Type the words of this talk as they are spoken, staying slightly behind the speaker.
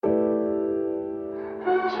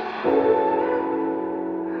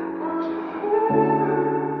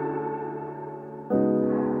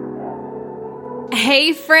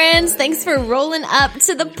Hey friends, thanks for rolling up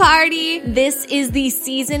to the party. This is the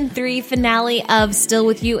season 3 finale of Still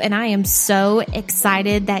With You, and I am so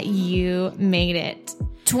excited that you made it.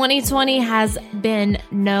 2020 has been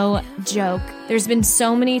no joke. There's been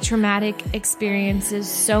so many traumatic experiences,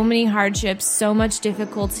 so many hardships, so much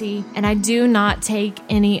difficulty, and I do not take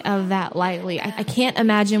any of that lightly. I can't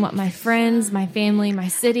imagine what my friends, my family, my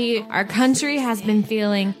city, our country has been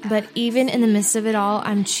feeling, but even in the midst of it all,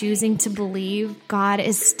 I'm choosing to believe God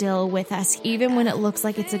is still with us. Even when it looks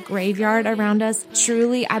like it's a graveyard around us,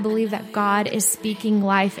 truly I believe that God is speaking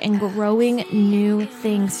life and growing new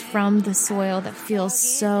things from the soil that feels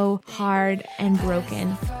so hard and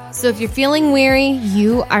broken. So if you're feeling weary,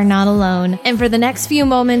 you are not alone. And for the next few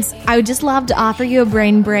moments, I would just love to offer you a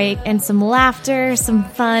brain break and some laughter, some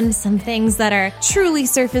fun, some things that are truly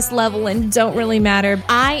surface level and don't really matter.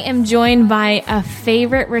 I am joined by a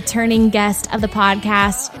favorite returning guest of the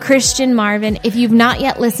podcast, Christian Marvin. If you've not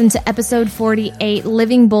yet listened to episode 48,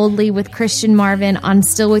 Living Boldly with Christian Marvin on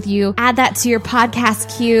Still With You, add that to your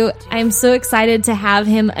podcast queue. I'm so excited to have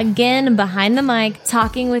him again behind the mic,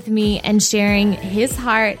 talking with me and sharing his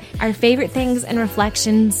heart, our favorite things and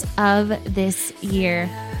reflections of this year.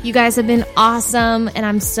 You guys have been awesome, and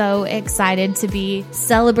I'm so excited to be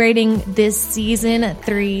celebrating this season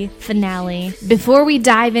 3 finale. Before we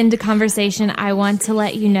dive into conversation, I want to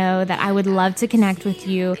let you know that I would love to connect with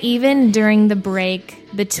you, even during the break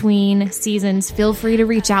between seasons. Feel free to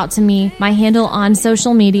reach out to me. My handle on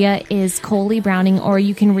social media is Coley Browning, or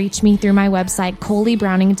you can reach me through my website,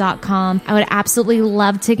 ColeyBrowning.com. I would absolutely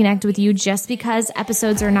love to connect with you. Just because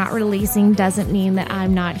episodes are not releasing doesn't mean that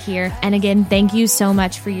I'm not here. And again, thank you so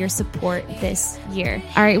much for your support this year.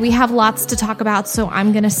 All right, we have lots to talk about, so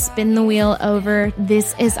I'm going to spin the wheel over.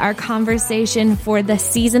 This is our conversation for the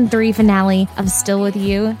season 3 finale of Still With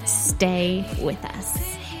You. Stay with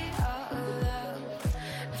us.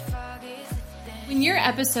 When your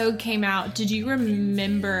episode came out, did you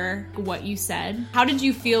remember what you said? How did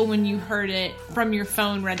you feel when you heard it from your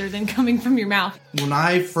phone rather than coming from your mouth? When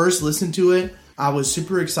I first listened to it, I was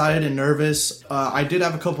super excited and nervous. I did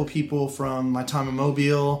have a couple people from my time in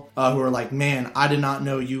Mobile who were like, man, I did not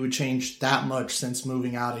know you would change that much since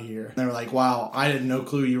moving out of here. And they were like, wow, I had no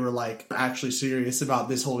clue you were like actually serious about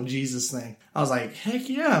this whole Jesus thing. I was like, heck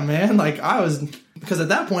yeah, man. Like because at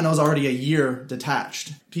that point I was already a year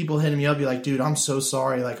detached. People hitting me up, be like, dude, I'm so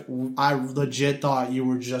sorry. Like, I legit thought you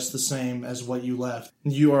were just the same as what you left.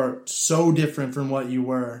 You are so different from what you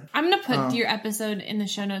were. I'm going to put your episode in the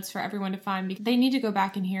show notes for everyone to find, because they need to go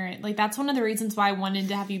back and hear it. Like, that's one of the reasons why I wanted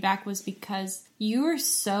to have you back, was because you were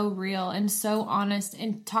so real and so honest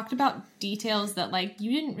and talked about details that, like,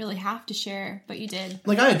 you didn't really have to share, but you did.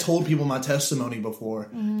 Like, I had told people my testimony before.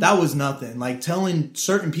 Mm-hmm. That was nothing. Like, telling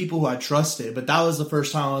certain people who I trusted, but that was the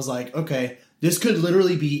first time I was like, okay, this could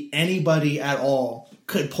literally be anybody at all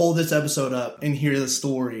could pull this episode up and hear the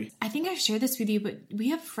story. I think I've shared this with you, but we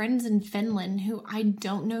have friends in Finland who I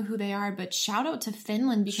don't know who they are, but shout out to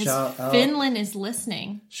Finland, because Finland is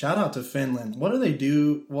listening. Shout out to Finland. What do they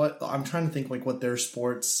do? I'm trying to think like what their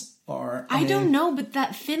sports are. I don't know, but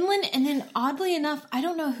that Finland, and then oddly enough, I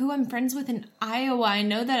don't know who I'm friends with in Iowa. I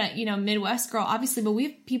know that, Midwest girl, obviously, but we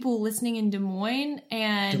have people listening in Des Moines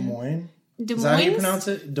and... Des Moines? Is that how you pronounce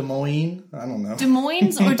it? Des Moines? I don't know. Des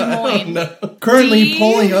Moines or Des Moines? Currently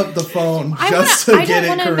pulling up the phone just to get it correct.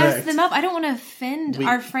 I don't want to mess them up. I don't want to offend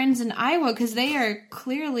our friends in Iowa, because they are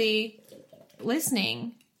clearly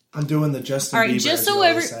listening. I'm doing the Justin Bieber. All right, just so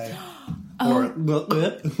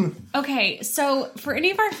Okay, so for any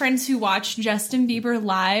of our friends who watch Justin Bieber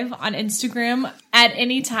live on Instagram at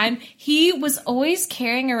any time, he was always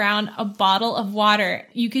carrying around a bottle of water.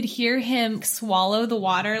 You could hear him swallow the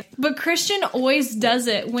water. But Christian always does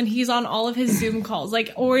it when he's on all of his Zoom calls.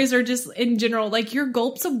 Like, always, or just in general. Like, your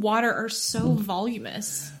gulps of water are so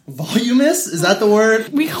voluminous. Voluminous? Is that the word?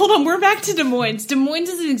 We're back to Des Moines. Des Moines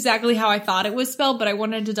is exactly how I thought it was spelled, but I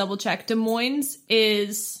wanted to double check. Des Moines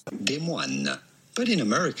is... Des Moines. But in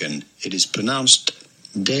American, it is pronounced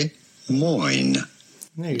Des Moines.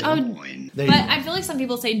 There you go. But I feel like some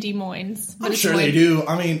people say Des Moines. I'm sure they do.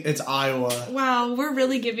 I mean, it's Iowa. Wow, we're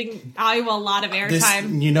really giving Iowa a lot of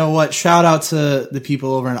airtime. You know what? Shout out to the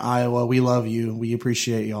people over in Iowa. We love you. We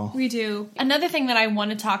appreciate y'all. We do. Another thing that I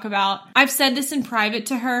want to talk about, I've said this in private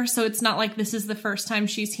to her, so it's not like this is the first time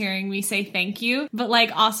she's hearing me say thank you. But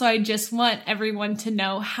also, I just want everyone to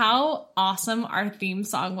know how awesome our theme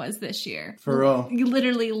song was this year. For real.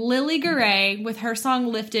 Literally, Lily Garay, with her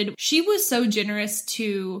song Lifted, she was so generous to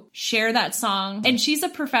to share that song. And she's a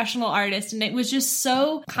professional artist, and it was just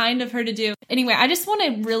so kind of her to do. Anyway, I just want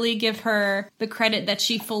to really give her the credit that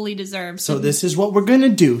she fully deserves. So this is what we're going to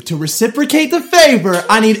do. To reciprocate the favor,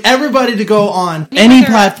 I need everybody to go on any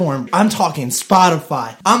platform. I'm talking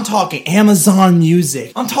Spotify. I'm talking Amazon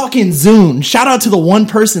Music. I'm talking Zune. Shout out to the one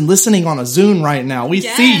person listening on a Zune right now. We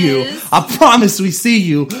see you. I promise we see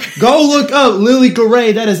you. Go look up Lily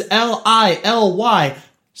Garay. That is Lily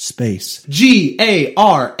space Garay.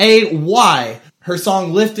 Her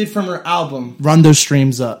song Lifted from her album. Run those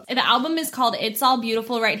streams up. The album is called It's All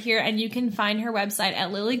Beautiful right here, and you can find her website at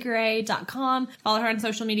lilygaray.com. Follow her on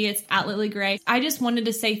social media. It's at lilygaray. I just wanted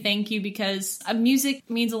to say thank you because music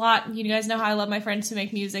means a lot. You guys know how I love my friends who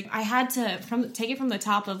make music. I had to take it from the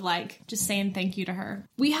top of like just saying thank you to her.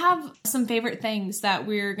 We have some favorite things that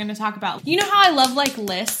we're going to talk about. You know how I love like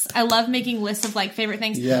lists? I love making lists of like favorite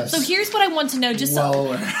things. Yes. So here's what I want to know. Just a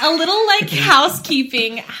little like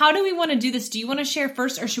housekeeping. How do we want to do this? Do you want to share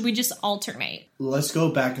first, or should we just alternate? Let's go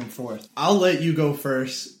back and forth. I'll let you go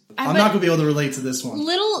first. I'm not going to be able to relate to this one.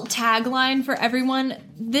 Little tagline for everyone.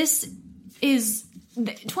 This is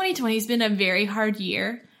 2020 has been a very hard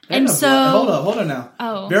year. And so hold on now.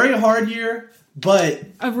 Oh. Very hard year, but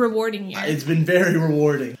a rewarding year. It's been very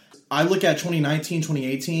rewarding. I look at 2019,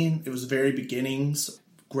 2018, it was the very beginnings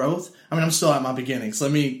growth. I mean, I'm still at my beginnings.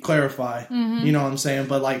 Let me clarify. Mm-hmm. You know what I'm saying?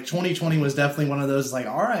 But like 2020 was definitely one of those like,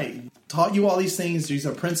 all right, taught you all these things. These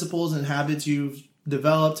are principles and habits you've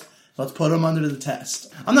developed. Let's put them under the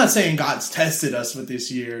test. I'm not saying God's tested us with this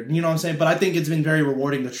year. You know what I'm saying? But I think it's been very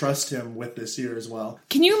rewarding to trust him with this year as well.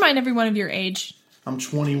 Can you remind everyone of your age? I'm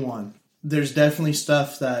 21. There's definitely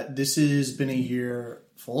stuff that this has been a year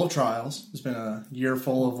full of trials. It's been a year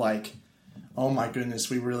full of like, oh my goodness,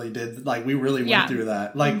 we really did. Like, we really went through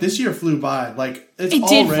that. Like, this year flew by. Like, it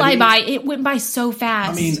did fly by. It went by so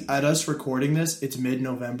fast. I mean, at us recording this, it's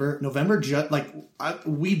mid-November.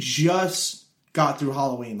 We just got through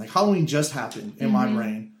Halloween. Like, Halloween just happened in my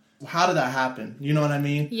brain. How did that happen? You know what I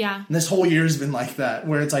mean? Yeah. And this whole year's been like that,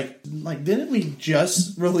 where it's like, didn't we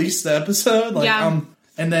just release the episode? Like,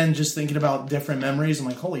 and then just thinking about different memories, I'm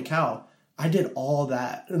like, holy cow, I did all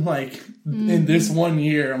that. Like, in this one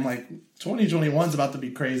year, I'm like, 2021 is about to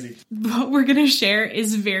be crazy. What we're going to share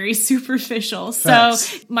is very superficial.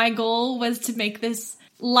 Facts. So my goal was to make this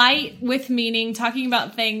light with meaning, talking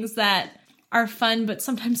about things that are fun but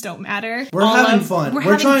sometimes don't matter. We're having fun.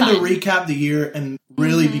 We're trying to recap the year and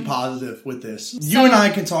really be positive with this. You and I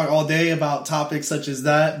can talk all day about topics such as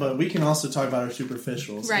that, but we can also talk about our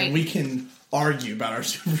superficials. Right. And we can argue about our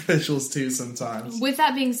superficials too sometimes. With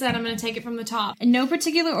that being said, I'm going to take it from the top. In no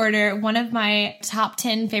particular order, one of my top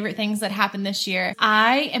 10 favorite things that happened this year,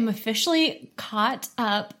 I am officially caught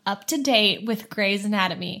up to date with Grey's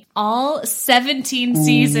Anatomy. All 17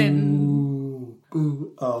 seasons.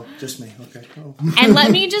 Ooh, oh, just me. Okay. Oh. And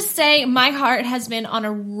let me just say, my heart has been on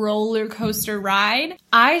a roller coaster ride.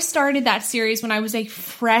 I started that series when I was a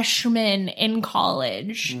freshman in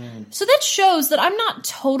college. So that shows that I'm not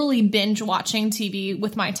totally binge watching TV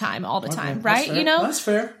with my time all the time, right? You know? That's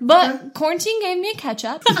fair. But quarantine gave me a catch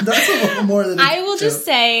up. That's a little more than I will just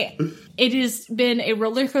say, it has been a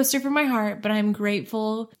roller coaster for my heart, but I'm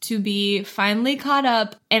grateful to be finally caught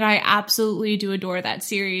up, and I absolutely do adore that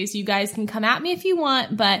series. You guys can come at me if you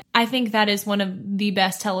want, but I think that is one of the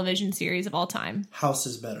best television series of all time. House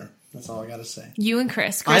is better. That's all I gotta say. You and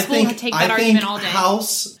Chris. Chris will take that argument all day.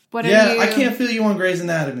 House. I can't feel you on Grey's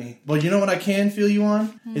Anatomy. But you know what I can feel you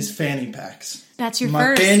on? Is fanny packs. That's your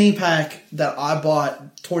My fanny pack that I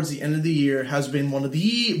bought towards the end of the year has been one of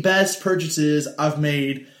the best purchases I've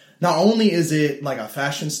made. Not only is it like a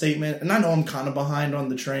fashion statement, and I know I'm kind of behind on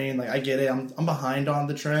the train. Like, I get it. I'm behind on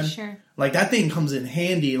the trend. Sure. Like, that thing comes in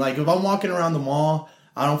handy. Like, if I'm walking around the mall,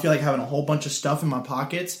 I don't feel like having a whole bunch of stuff in my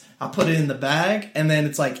pockets. I put it in the bag, and then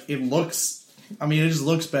it's like, it just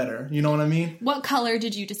looks better. You know what I mean? What color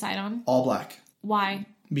did you decide on? All black. Why?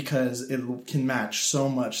 Because it can match so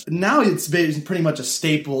much. Now it's been pretty much a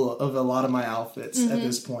staple of a lot of my outfits at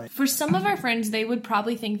this point. For some of our friends, they would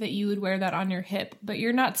probably think that you would wear that on your hip, but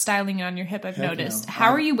you're not styling it on your hip, I've noticed. No.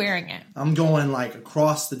 How are you wearing it? I'm going like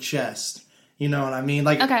across the chest. You know what I mean?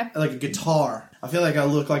 Like a guitar. I feel like I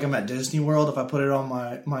look like I'm at Disney World if I put it on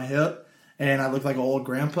my hip, and I look like an old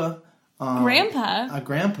grandpa. Grandpa? A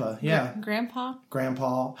grandpa, yeah. Grandpa?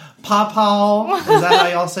 Pawpaw. Is that how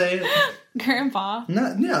y'all say it? Grandpa.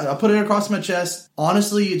 No, yeah, I put it across my chest.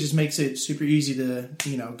 Honestly, it just makes it super easy to,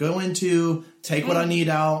 go into, take what I need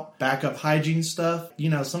out, back up hygiene stuff.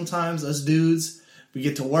 Sometimes us dudes, we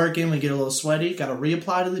get to working, we get a little sweaty, got to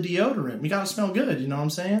reapply to the deodorant. We got to smell good, you know what I'm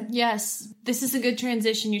saying? Yes. This is a good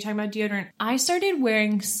transition. You're talking about deodorant. I started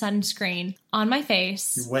wearing sunscreen on my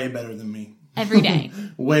face. You're way better than me. Every day.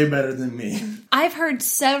 Way better than me. I've heard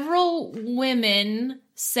several women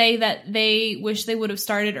say that they wish they would have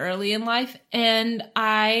started early in life, and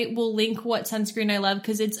I will link what sunscreen I love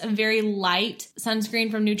because it's a very light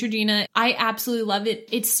sunscreen from Neutrogena. I absolutely love it.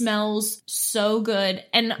 It smells so good,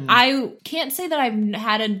 and I can't say that I've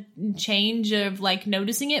had a change of like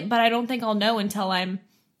noticing it, but I don't think I'll know until I'm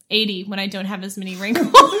 80 when I don't have as many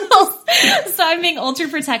wrinkles. So I'm being ultra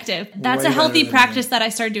protective. That's Way a healthy better than practice that I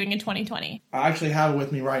started doing in 2020. I actually have it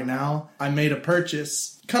with me right now. I made a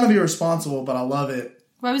purchase. Kind of irresponsible, but I love it.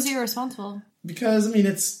 Why was you irresponsible? Because, I mean,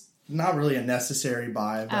 it's not really a necessary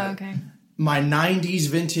buy. But Oh, okay. my 90s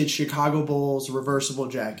vintage Chicago Bulls reversible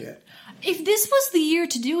jacket. If this was the year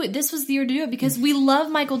to do it, this was the year to do it because we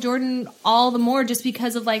love Michael Jordan all the more just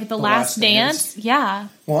because of like the Last Dance. Yeah.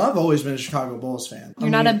 Well, I've always been a Chicago Bulls fan.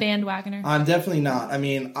 You're not a bandwagoner. I'm definitely not. I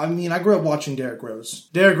mean, I grew up watching Derrick Rose.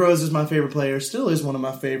 Derrick Rose is my favorite player, still is one of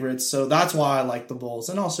my favorites, so that's why I like the Bulls,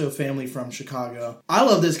 and also family from Chicago. I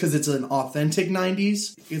love this because it's an authentic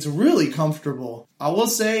 90s. It's really comfortable. I will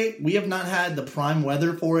say, we have not had the prime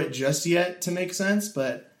weather for it just yet to make sense,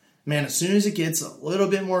 but man, as soon as it gets a little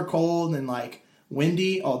bit more cold and like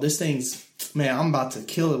windy, this thing's, man, I'm about to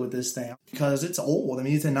kill it with this thing because it's old. I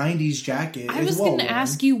mean, it's a 90s jacket. I was going to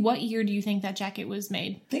ask you, what year do you think that jacket was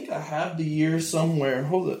made? I think I have the year somewhere.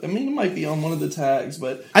 Hold it. I mean, it might be on one of the tags,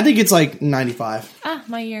 but I think it's like 95. Ah,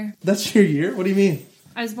 my year. That's your year? What do you mean?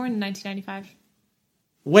 I was born in 1995.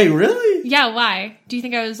 Wait, really? Yeah, why? Do you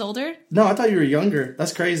think I was older? No, I thought you were younger.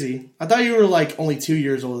 That's crazy. I thought you were like only 2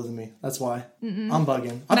 years older than me. That's why. I'm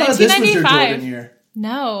bugging. I thought this was your Jordan year.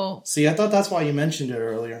 No. See, I thought that's why you mentioned it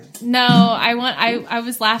earlier. No, I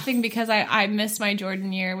was laughing because I missed my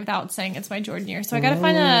Jordan year without saying it's my Jordan year. So I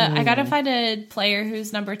gotta find a player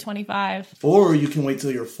who's number 25. Or you can wait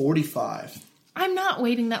till you're 45. I'm not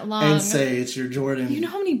waiting that long. And say it's your Jordan. You know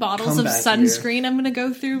how many bottles of comeback sunscreen year. I'm gonna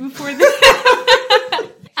go through before this?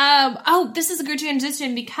 This is a good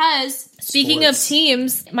transition because speaking of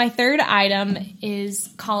teams, my third item is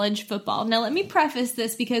college football. Now, let me preface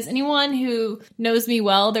this because anyone who knows me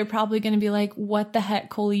well, they're probably going to be like, what the heck,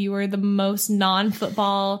 Coley, you are the most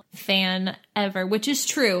non-football fan ever, which is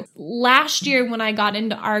true. Last year when I got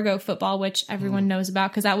into Argo football, which everyone knows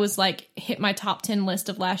about because that was like hit my top 10 list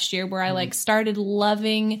of last year where I like started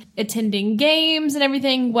loving attending games and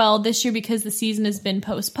everything. Well, this year because the season has been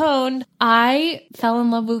postponed, I fell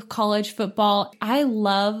in love with college football. I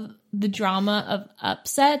love the drama of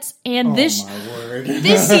upsets, and this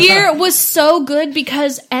year was so good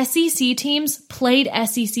because SEC teams played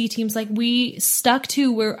SEC teams. Like, we stuck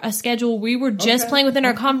to a schedule we were just playing within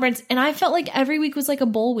our conference, and I felt like every week was like a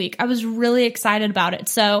bowl week. I was really excited about it.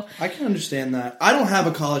 So I can understand that. I don't have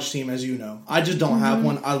a college team, as you know. I just don't have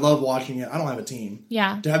one. I love watching it. I don't have a team.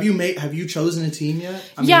 Yeah. Have you chosen a team yet?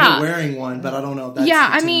 I mean, yeah. You're wearing one, but I don't know if that's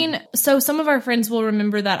yeah, the team. I mean, so some of our friends will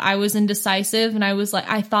remember that I was indecisive, and I was like,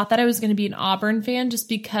 I thought that I was going to be an Auburn fan just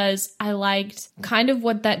because I liked kind of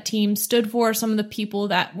what that team stood for. Some of the people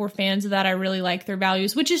that were fans of that, I really liked their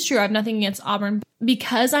values, which is true. I have nothing against Auburn.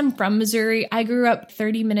 Because I'm from Missouri, I grew up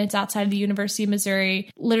 30 minutes outside of the University of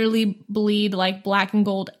Missouri, literally bleed like black and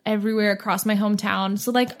gold everywhere across my hometown.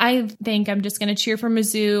 So like, I think I'm just going to cheer for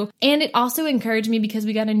Mizzou. And it also encouraged me because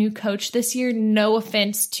we got a new coach this year. No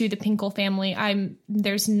offense to the Pinkel family.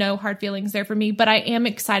 There's no hard feelings there for me, but I am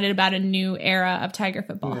excited about a new era of Tiger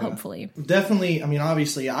football, hopefully. Definitely. I mean,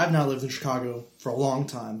 obviously, I've now lived in Chicago for a long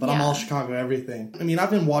time, but I'm all Chicago everything. I mean, I've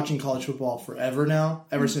been watching college football forever now,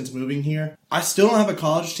 ever since moving here. I still don't have a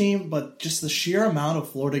college team, but just the sheer amount of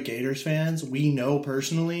Florida Gators fans we know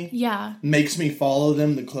personally makes me follow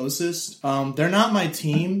them the closest. They're not my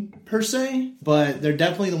team per se, but they're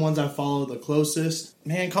definitely the ones I follow the closest.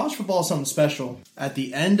 Man, college football is something special. At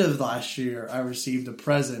the end of last year, I received a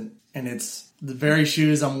present, and it's the very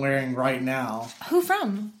shoes I'm wearing right now. Who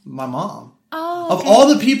from? My mom. Oh, okay. Of all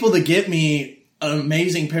the people that get me an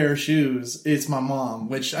amazing pair of shoes, it's my mom,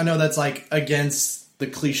 which I know that's like against the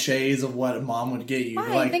cliches of what a mom would get you. Why?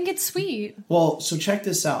 Like, I think it's sweet. Well, so check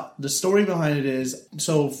this out. The story behind it is,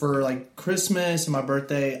 so for like Christmas and my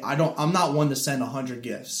birthday, I'm not one to send 100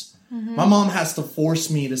 gifts. My mom has to force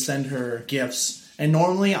me to send her gifts. And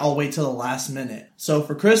normally I'll wait till the last minute. So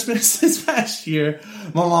for Christmas this past year,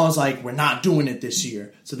 my mom was like, we're not doing it this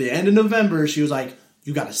year. So the end of November, she was like,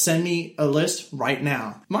 You got to send me a list right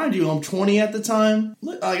now. Mind you, I'm 20 at the time.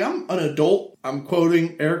 Like, I'm an adult. I'm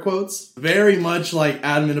quoting air quotes. Very much like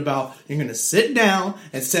adamant about, you're going to sit down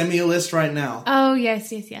and send me a list right now. Oh,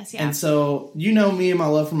 yes. And so, you know me and my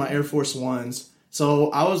love for my Air Force Ones.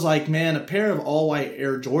 So I was like, man, a pair of all-white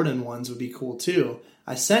Air Jordan ones would be cool too.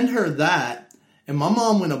 I sent her that, and my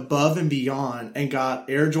mom went above and beyond and got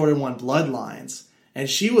Air Jordan 1 Bloodlines. And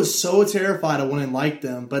she was so terrified I wouldn't like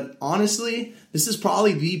them. But honestly, this is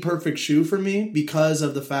probably the perfect shoe for me because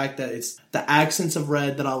of the fact that it's the accents of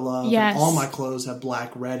red that I love. Yes. And all my clothes have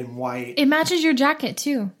black, red, and white. It matches your jacket,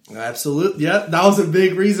 too. Absolutely. Yeah, that was a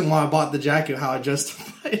big reason why I bought the jacket, how I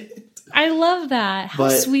justified it. I love that. How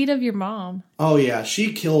sweet of your mom. Oh, yeah.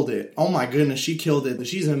 She killed it. Oh, my goodness. She killed it.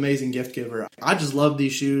 She's an amazing gift giver. I just love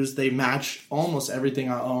these shoes. They match almost everything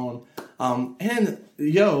I own. And,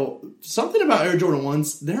 something about Air Jordan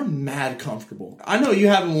 1s, they're mad comfortable. I know you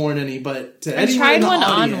haven't worn any, but to anyone in the audience... I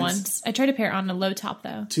tried one on once. I tried a pair on a low top,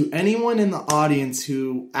 though. To anyone in the audience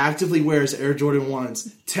who actively wears Air Jordan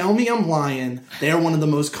 1s, tell me I'm lying. They're one of the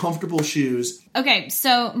most comfortable shoes. Okay,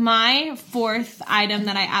 so my fourth item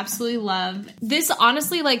that I absolutely love, this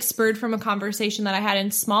honestly spurred from a conversation that I had in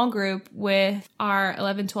small group with our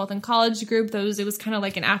 11th, 12th, and college group. It was kind of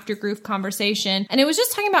like an after group conversation. And it was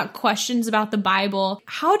just talking about questions about the Bible.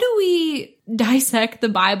 How do we dissect the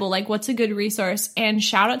Bible? What's a good resource? And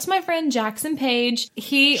shout out to my friend Jackson Page.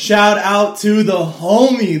 Shout out to the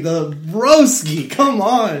homie, the broski. Come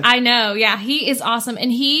on. I know. Yeah, he is awesome. And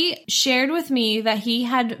he shared with me that he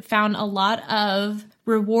had found a lot of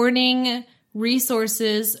rewarding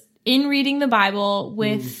resources in reading the Bible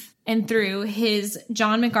with and through his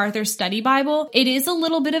John MacArthur Study Bible. It is a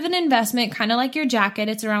little bit of an investment, kind of like your jacket.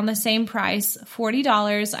 It's around the same price,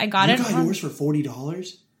 $40. I got it. You got yours for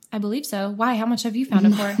 $40? I believe so. Why? How much have you found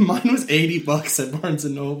it for? Mine was $80 at Barnes &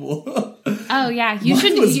 Noble. Oh, yeah.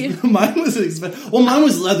 Mine was expensive. Well, mine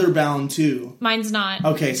was leather bound, too. Mine's not.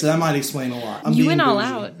 Okay, so that might explain a lot. You went all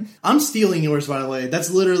out. I'm stealing yours, by the way.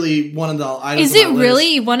 That's literally one of the items. Is it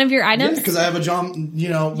really one of your items? Yeah, because I have a John,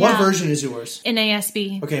 what version is yours?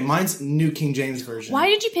 NASB. Okay, mine's New King James Version. Why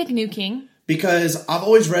did you pick New King? Because I've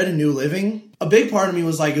always read a New Living. A big part of me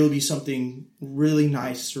was like, it would be something really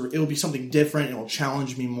nice, or it would be something different, it will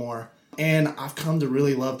challenge me more. And I've come to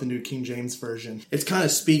really love the New King James Version. It's kind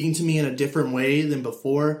of speaking to me in a different way than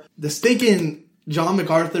before. The stinking John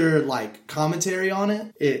MacArthur, commentary on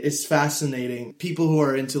it, it's fascinating. People who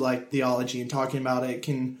are into, theology and talking about it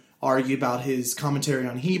can argue about his commentary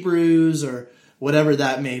on Hebrews or whatever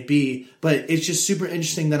that may be. But it's just super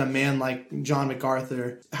interesting that a man like John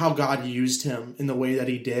MacArthur, how God used him in the way that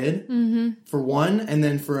he did, for one. And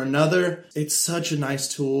then for another, it's such a nice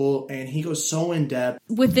tool, and he goes so in depth.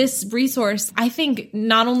 With this resource, I think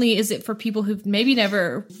not only is it for people who've maybe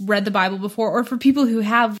never read the Bible before, or for people who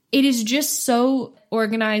have, it is just so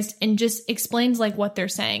organized and just explains what they're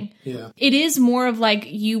saying. Yeah. It is more of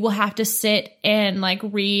you will have to sit and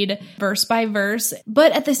read verse by verse,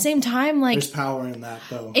 but at the same time there's power in that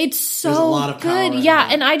though. It's so there's a lot of good. Power Yeah,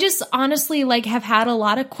 and I just honestly have had a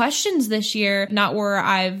lot of questions this year, not where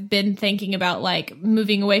I've been thinking about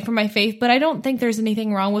moving away from my faith, but I don't think there's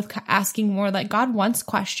anything wrong with asking more. God wants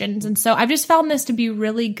questions, and so I've just found this to be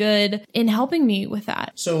really good in helping me with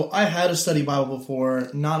that. So I had a study Bible before,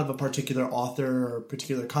 not of a particular author or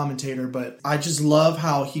particular commentator, but I just love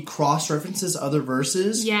how he cross-references other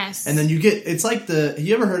verses. Yes. And then you get, it's have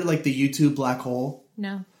you ever heard of the YouTube black hole?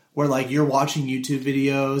 No. Where you're watching YouTube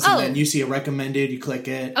videos and then you see a recommended, you click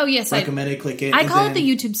it. Oh, yes. Recommended, click it. I call it the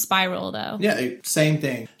YouTube spiral, though. Yeah, same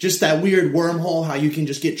thing. Just that weird wormhole, how you can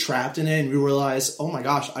just get trapped in it and you realize, oh my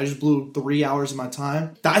gosh, I just blew 3 hours of my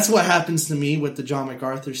time. That's what happens to me with the John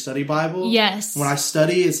MacArthur Study Bible. Yes. When I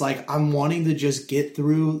study, it's I'm wanting to just get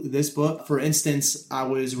through this book. For instance, I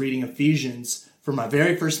was reading Ephesians. For my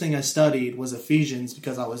very first thing I studied was Ephesians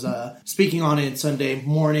because I was speaking on it Sunday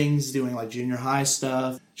mornings, doing junior high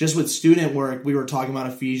stuff. Just with student work, we were talking about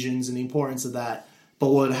Ephesians and the importance of that. But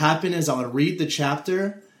what would happen is I would read the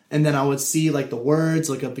chapter and then I would see the words,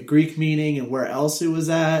 look up the Greek meaning and where else it was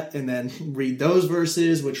at, and then read those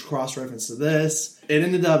verses, which cross-reference to this. It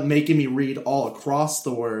ended up making me read all across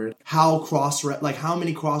the word, how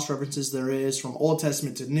many cross-references there is from Old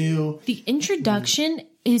Testament to New. The introduction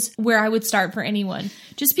is where I would start for anyone.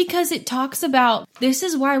 Just because it talks about This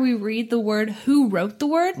is why we read the word, who wrote the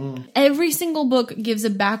word. Every single book gives a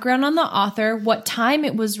background on the author, what time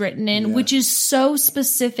it was written in, which is so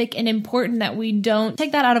specific and important that we don't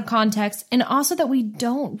take that out of context, and also that we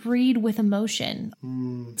don't read with emotion.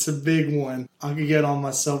 It's a big one. I could get on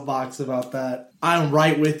my soapbox about that. I'm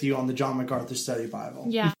right with you on the John MacArthur Study Bible.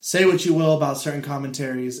 Yeah. Say what you will about certain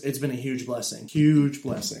commentaries. It's been a huge blessing. Huge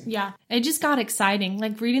blessing. Yeah. It just got exciting.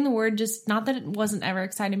 Like reading the word, just not that it wasn't ever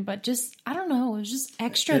exciting, but just, I don't know, it was just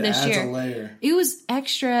extra this year. It adds a layer. It was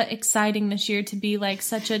extra exciting this year to be like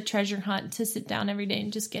such a treasure hunt to sit down every day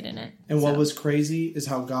and just get in it. And what was crazy is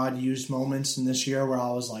how God used moments in this year where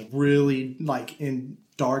I was like really like in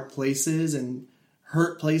dark places and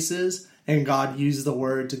hurt places. And God used the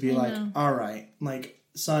word to be like, all right, like,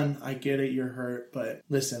 son, I get it, you're hurt, but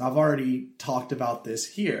listen, I've already talked about this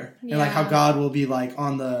here. And like how God will be like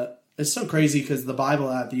on the, it's so crazy because the Bible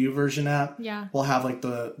app, the YouVersion app, will have like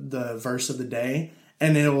the verse of the day.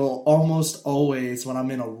 And it will almost always, when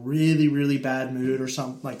I'm in a really, really bad mood or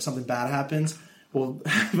something bad happens, we'll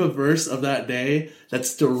have a verse of that day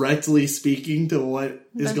that's directly speaking to what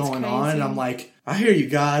is going on. And I'm like, I hear you,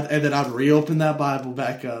 God. And then I'd reopen that Bible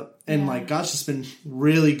back up. And like, God's just been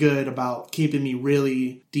really good about keeping me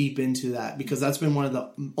really deep into that, because that's been one of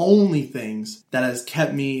the only things that has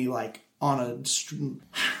kept me like on a,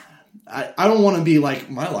 I don't want to be like,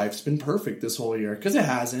 my life's been perfect this whole year, because it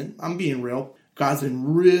hasn't. I'm being real. God's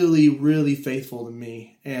been really, really faithful to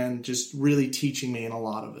me and just really teaching me in a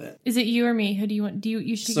lot of it. Is it you or me? Who do you want?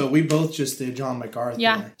 You should. So we both just did John MacArthur.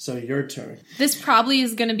 Yeah. So your turn. This probably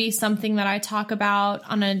is going to be something that I talk about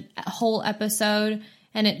on a whole episode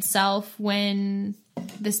in itself when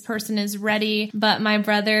this person is ready. But my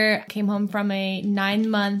brother came home from a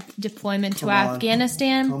 9-month deployment to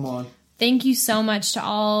Afghanistan. Come on. Thank you so much to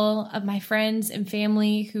all of my friends and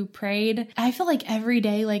family who prayed. I feel like every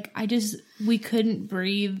day, like we couldn't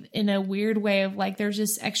breathe in a weird way of like, there's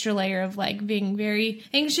this extra layer of like being very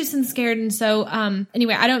anxious and scared. And so,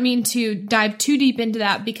 anyway, I don't mean to dive too deep into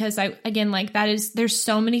that, because there's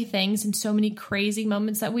so many things and so many crazy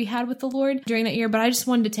moments that we had with the Lord during that year. But I just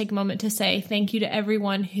wanted to take a moment to say thank you to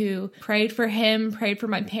everyone who prayed for him, prayed for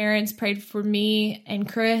my parents, prayed for me and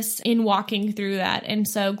Chris in walking through that. And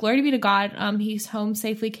so glory be to God. He's home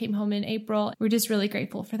safely, came home in April. We're just really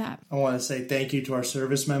grateful for that. I want to say thank you to our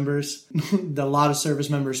service members. A lot of service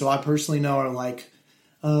members who I personally know are like,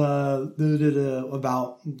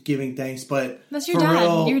 about giving thanks, but that's your dad.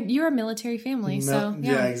 Real, you're a military family, so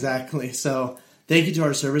yeah, exactly. So thank you to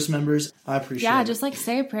our service members. I appreciate it. Yeah, just like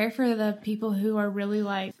say a prayer for the people who are really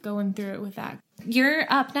like going through it with that. You're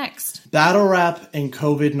up next. Battle rap and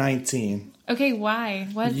COVID-19. Okay, why?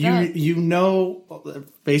 What's that? You know,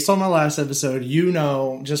 based on my last episode, you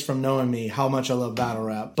know, just from knowing me, how much I love battle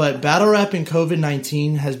rap. But battle rap and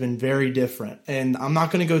COVID-19 has been very different. And I'm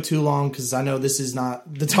not going to go too long because I know this is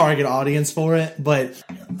not the target audience for it. But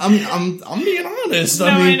I'm being honest.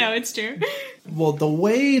 I know, it's true. Well, the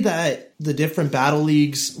way that the different battle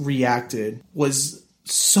leagues reacted was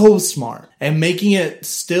so smart, and making it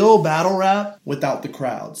still battle rap without the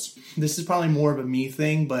crowds. This is probably more of a me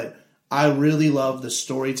thing, but I really love the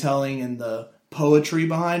storytelling and the poetry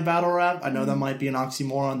behind battle rap. I know that might be an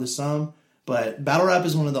oxymoron to some, but battle rap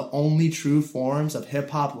is one of the only true forms of hip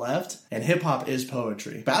hop left, and hip hop is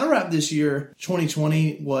poetry. Battle rap this year,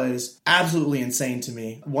 2020, was absolutely insane to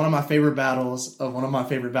me. One of my favorite battles of one of my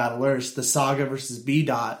favorite battlers, the Saga versus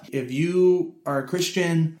B-Dot. If you are a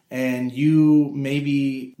Christian and you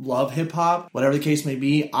maybe love hip hop, whatever the case may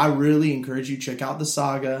be, I really encourage you to check out the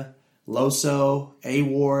Saga. Loso,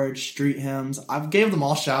 A-Ward, Street Hymns. I've gave them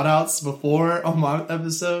all shout outs before on my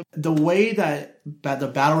episode. The way that the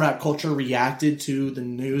battle rap culture reacted to the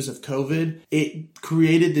news of COVID, it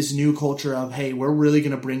created this new culture of, hey, we're really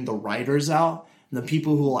going to bring the writers out, the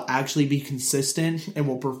people who will actually be consistent and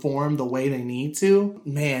will perform the way they need to.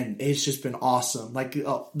 Man, it's just been awesome. Like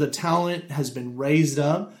the talent has been raised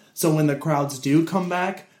up. So when the crowds do come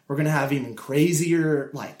back, we're going to have even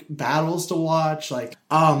crazier, like, battles to watch. Like,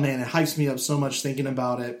 oh, man, it hypes me up so much thinking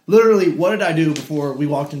about it. Literally, what did I do before we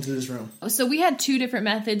walked into this room? So we had 2 different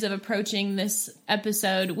methods of approaching this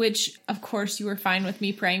episode, which, of course, you were fine with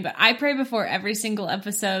me praying. But I pray before every single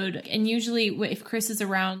episode. And usually, if Chris is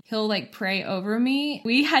around, he'll, like, pray over me.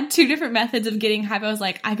 We had 2 different methods of getting hype. I was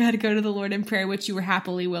like, I got to go to the Lord in prayer, which you were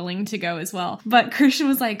happily willing to go as well. But Christian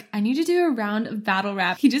was like, I need to do a round of battle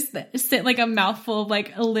rap. He just sent, like, a mouthful of,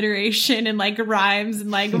 like, alliteration and like rhymes and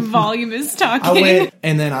like volume is talking.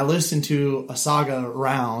 And then I listen to a saga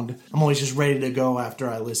round. I'm always just ready to go after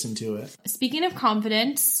I listen to it. Speaking of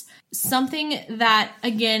confidence, something that,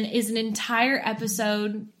 again, is an entire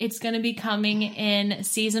episode. It's going to be coming in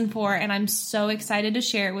season 4, and I'm so excited to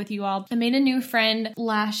share it with you all. I made a new friend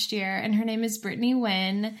last year, and her name is Brittany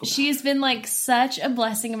Wynn. She's been like such a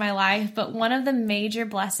blessing in my life, but one of the major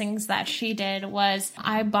blessings that she did was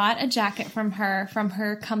I bought a jacket from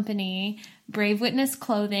her company, Brave Witness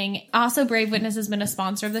Clothing. Also, Brave Witness has been a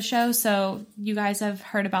sponsor of the show, so you guys have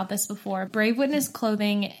heard about this before. Brave Witness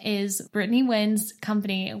Clothing is Brittany Wynn's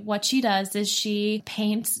company. What she does is she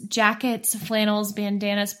paints jackets, flannels,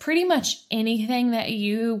 bandanas, pretty much anything that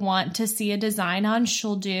you want to see a design on,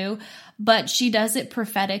 she'll do. But she does it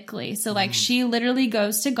prophetically. So like she literally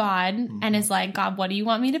goes to God and is like, God, what do you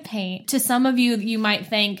want me to paint? To some of you, you might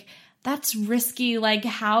think, that's risky, like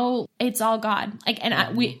how it's all God. Like,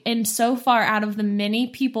 and so far out of the many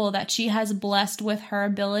people that she has blessed with her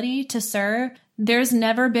ability to serve, there's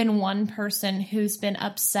never been one person who's been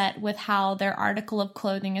upset with how their article of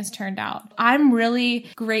clothing has turned out. I'm really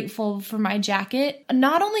grateful for my jacket.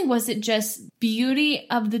 Not only was it just beauty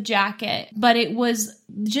of the jacket, but it was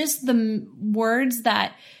just the words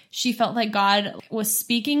that she felt like God was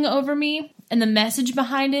speaking over me and the message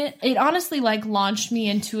behind it. It honestly like launched me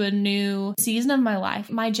into a new season of my life.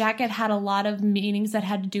 My jacket had a lot of meanings that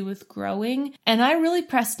had to do with growing. And I really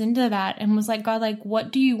pressed into that and was like, God, like,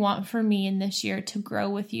 what do you want for me in this year to grow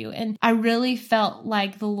with you? And I really felt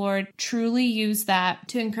like the Lord truly used that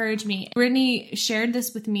to encourage me. Brittany shared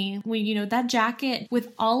this with me when, you know, that jacket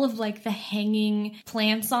with all of like the hanging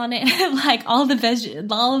plants on it, like all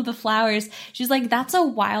of the flowers. She's like, that's a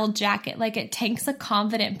wild jacket. Like it takes a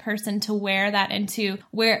confident person to wear that and to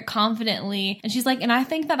wear it confidently. And she's like, and I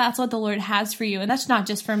think that that's what the Lord has for you. And that's not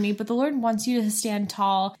just for me, but the Lord wants you to stand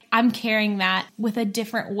tall. I'm carrying that with a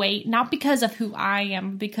different weight, not because of who I am,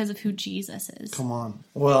 but because of who Jesus is. Come on.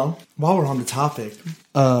 Well, while we're on the topic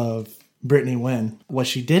of Brittany Wynn, what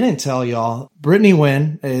she didn't tell y'all, Brittany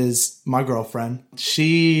Wynn is my girlfriend.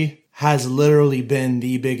 She has literally been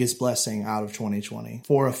the biggest blessing out of 2020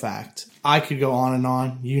 for a fact. I could go on and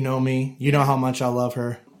on. You know me. You know how much I love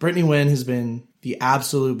her. Brittany Wynn has been the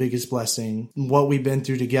absolute biggest blessing. What we've been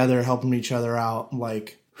through together, helping each other out,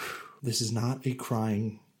 like, this is not a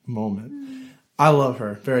crying moment. I love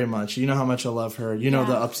her very much. You know how much I love her. You know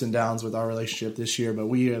the ups and downs with our relationship this year, but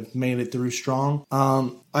we have made it through strong. I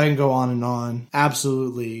can go on and on.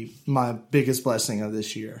 Absolutely my biggest blessing of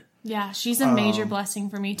this year. Yeah, she's a major blessing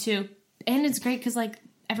for me too. And it's great because like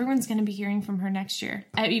everyone's going to be hearing from her next year.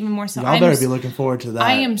 Even more so. Y'all better be looking forward to that.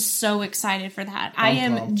 I am so excited for that. I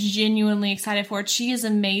am genuinely excited for it. She is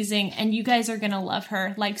amazing, and you guys are going to love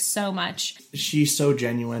her, like, so much. She's so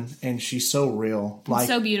genuine, and she's so real. Like,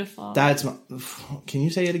 so beautiful. Can you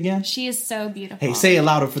say it again? She is so beautiful. Hey, say it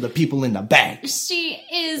louder for the people in the back. She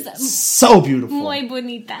is so beautiful. Muy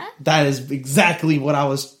bonita. That is exactly what I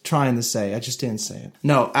was trying to say. I just didn't say it.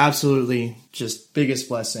 No, absolutely. Just biggest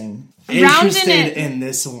blessing. Interested in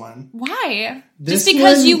this one. Why? Just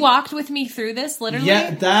because you walked with me through this, literally?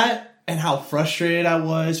 Yeah, that and how frustrated I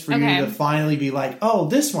was for you to finally be like, oh,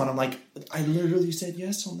 this one. I'm like, I literally said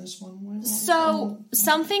yes on this one. So,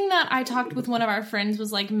 something that I talked with one of our friends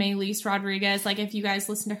was like Maylise Rodriguez. Like, if you guys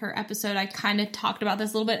listen to her episode, I kind of talked about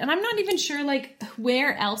this a little bit. And I'm not even sure, like,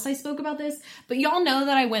 where else I spoke about this. But y'all know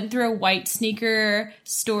that I went through a white sneaker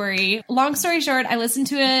story. Long story short, I listened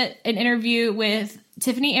to an interview with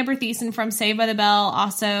Tiffany Amber Thiessen from Saved by the Bell,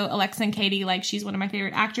 also Alexa and Katie, like she's one of my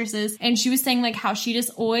favorite actresses. And she was saying like how she just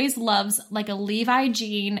always loves like a Levi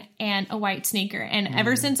jean and a white sneaker. And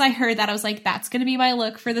ever since I heard that, I was like, that's going to be my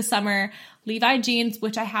look for the summer. Levi jeans,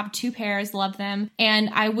 which I have 2 pairs, love them. And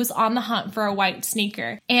I was on the hunt for a white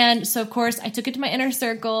sneaker. And so of course I took it to my inner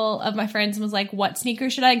circle of my friends and was like, what sneaker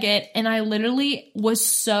should I get? And I literally was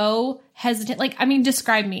so hesitant. Like, I mean,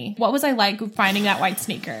 describe me. What was I like finding that white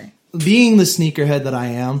sneaker? Being the sneakerhead that I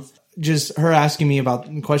am, just her asking me about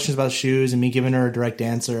questions about shoes and me giving her a direct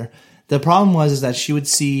answer. The problem was that she'd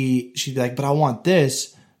be like, but I want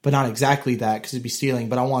this, but not exactly that because it'd be stealing,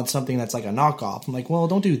 but I want something that's like a knockoff. I'm like, well,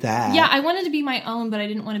 don't do that. Yeah, I wanted to be my own, but I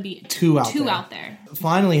didn't want to be too out there.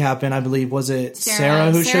 Finally happened, I believe, was it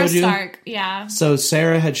Sarah who showed you? Stark, yeah. So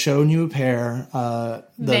Sarah had shown you a pair, the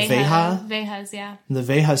Vehas, yeah. The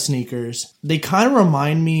Veja sneakers. They kind of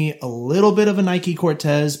remind me a little bit of a Nike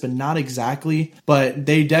Cortez, but not exactly. But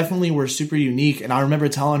they definitely were super unique. And I remember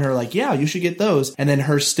telling her, like, yeah, you should get those. And then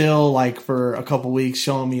her still, like, for a couple weeks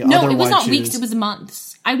showing me other white shoes. No, it was not weeks, it was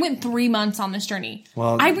months. I went 3 months on this journey.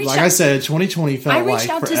 Well, I said, 2020 felt like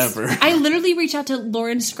forever. I literally reached out to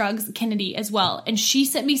Lauren Scruggs Kennedy as well. And she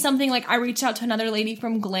sent me something. Like, I reached out to another lady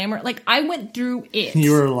from Glamour. Like, I went through it.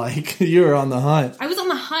 You were on the hunt. I was on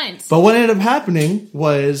the hunt. But what ended up happening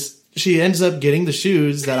was she ends up getting the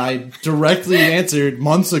shoes that I directly answered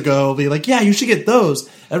months ago. Be like, yeah, you should get those.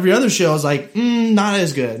 Every other show I was like, not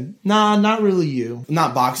as good. Nah, not really you. I'm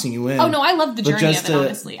not boxing you in. Oh, no, I loved the journey of it,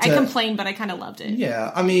 honestly. I complained, but I kind of loved it.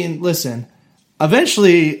 Yeah, I mean, listen.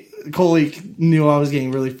 Eventually, Coley knew I was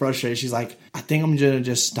getting really frustrated. She's like, I think I'm going to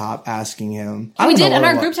just stop asking him. We did. In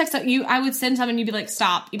our group text, I would send something and you'd be like,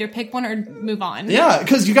 stop. Either pick one or move on. Yeah,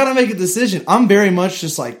 because you got to make a decision. I'm very much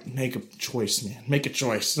just like, make a choice, man. Make a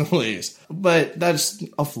choice, please. But that's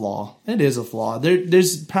a flaw. It is a flaw.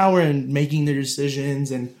 There's power in making the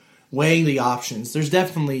decisions and weighing the options. There's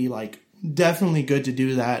definitely good to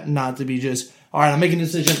do that, not to be just, all right, I'm making a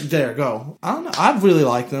decision. There, go. I don't know. I really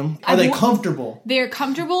like them. Are they comfortable? They're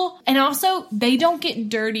comfortable, and also they don't get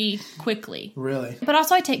dirty quickly. Really? But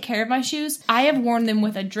also, I take care of my shoes. I have worn them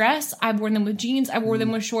with a dress. I've worn them with jeans. I've worn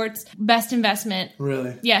them with shorts. Best investment.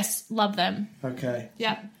 Really? Yes, love them. Okay.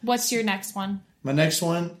 Yeah. What's your next one? My next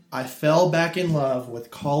one, I fell back in love with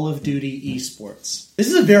Call of Duty esports. This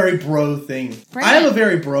is a very bro thing. I have a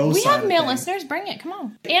very bro side. We have male listeners. Bring it. Come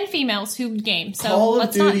on. And females who game. So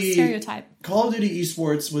let's not stereotype. Call of Duty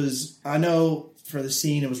esports was, I know for the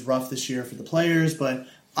scene, it was rough this year for the players, but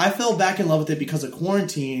I fell back in love with it because of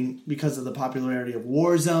quarantine, because of the popularity of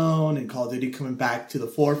Warzone and Call of Duty coming back to the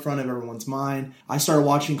forefront of everyone's mind. I started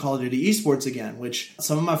watching Call of Duty esports again, which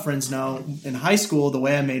some of my friends know. In high school, the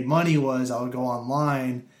way I made money was I would go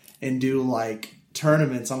online and do like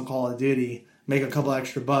tournaments on Call of Duty, make a couple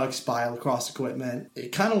extra bucks, buy lacrosse equipment.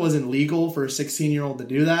 It kind of wasn't legal for a 16-year-old to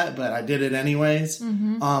do that, but I did it anyways.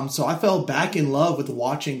 Mm-hmm. So I fell back in love with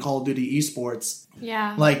watching Call of Duty esports.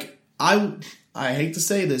 Yeah. Like, I hate to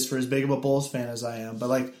say this for as big of a Bulls fan as I am, but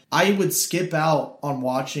like I would skip out on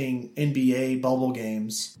watching NBA bubble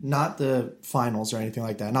games, not the finals or anything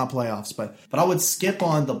like that, not playoffs, but I would skip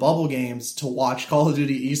on the bubble games to watch Call of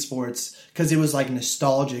Duty esports because it was like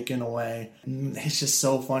nostalgic in a way. It's just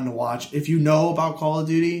so fun to watch. If you know about Call of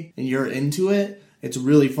Duty and you're into it, it's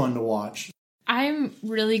really fun to watch. I'm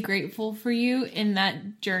really grateful for you in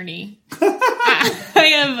that journey.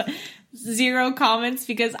 I have zero comments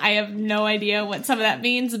because I have no idea what some of that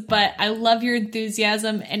means, but I love your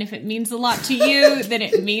enthusiasm, and if it means a lot to you, then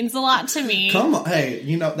it means a lot to me. Come on. Hey,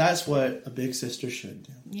 that's what a big sister should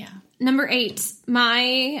do. Yeah. Number 8,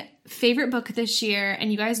 my favorite book this year,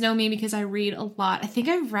 and you guys know me because I read a lot. I think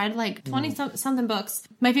I've read like 20 something books.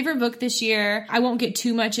 My favorite book this year, I won't get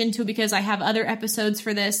too much into because I have other episodes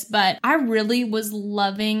for this, but I really was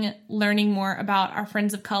loving learning more about our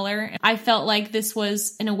friends of color. I felt like this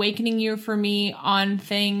was an awakening year for me on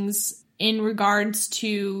things in regards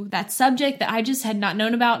to that subject that I just had not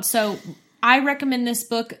known about. So I recommend this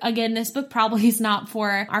book. Again, this book probably is not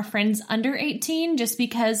for our friends under 18 just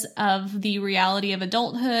because of the reality of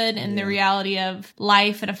adulthood and the reality of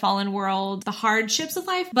life in a fallen world, the hardships of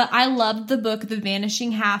life. But I loved the book, The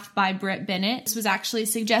Vanishing Half by Britt Bennett. This was actually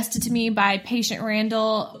suggested to me by Patient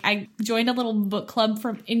Randall. I joined a little book club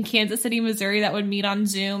in Kansas City, Missouri that would meet on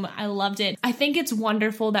Zoom. I loved it. I think it's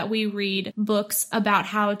wonderful that we read books about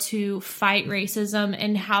how to fight racism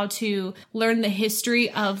and how to learn the history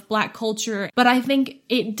of Black culture. But I think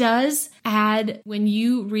it does add, when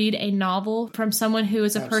you read a novel from someone who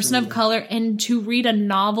is a person of color, and to read a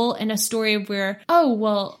novel and a story of where, oh,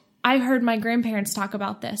 well, I heard my grandparents talk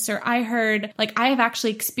about this, or I heard, like, I have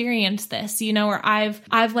actually experienced this, or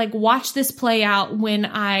I've like watched this play out when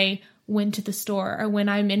I went to the store or when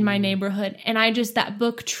I'm in my neighborhood. And that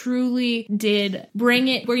book truly did bring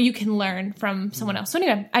it where you can learn from someone else. So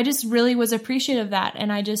anyway, I just really was appreciative of that.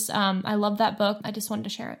 And I love that book. I just wanted to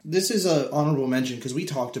share it. This is an honorable mention because we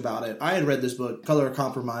talked about it. I had read this book, Color of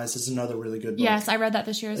Compromise. Is another really good book. Yes, I read that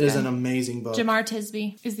this year as well. well. It is an amazing book. Jamar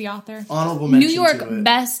Tisby is the author. Honorable mention. New York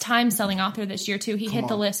best time-selling author this year too. He hit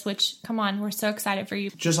the list, which, come on, we're so excited for you.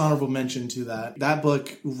 Just honorable mention to that. That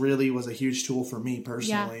book really was a huge tool for me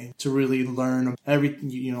personally to really learn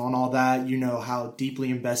everything, on all that, how deeply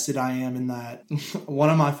invested I am in that. One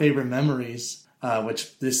of my favorite memories,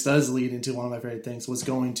 which this does lead into one of my favorite things, was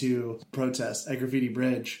going to protest at Graffiti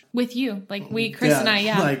Bridge. With you. Like Chris and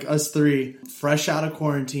I, like us three, fresh out of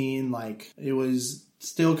quarantine. Like it was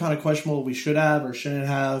still kind of questionable what we should have or shouldn't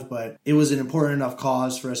have, but it was an important enough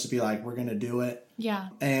cause for us to be like, we're going to do it. Yeah.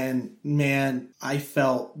 And man, I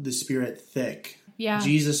felt the spirit thick. Yeah.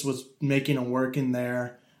 Jesus was making a work in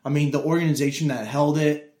there. I mean, the organization that held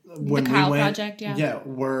it when the Kyle we went, Project,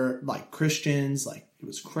 were like Christians, like It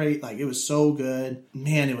was great. Like, it was so good.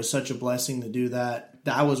 Man, it was such a blessing to do that.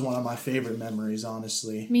 That was one of my favorite memories,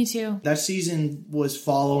 honestly. Me too. That season was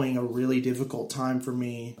following a really difficult time for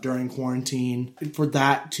me during quarantine. For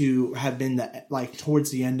that to have been towards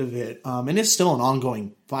the end of it, and it's still an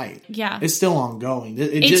ongoing fight. Yeah, it's still ongoing.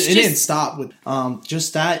 It didn't stop with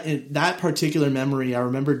just that particular memory. I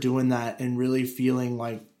remember doing that and really feeling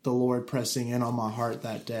like the Lord pressing in on my heart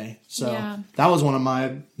that day. So that was one of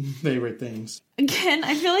my favorite things. Again,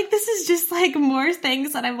 I feel like this is just like more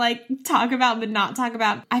things that I'm like talk about but not talk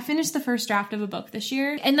about. I finished the first draft of a book this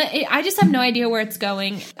year and I just have no idea where it's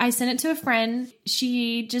going. I sent it to a friend.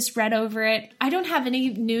 She just read over it. I don't have any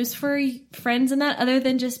news for friends in that other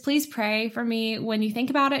than just please pray for me when you think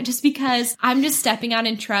about it, just because I'm just stepping out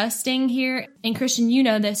and trusting here. And Christian, you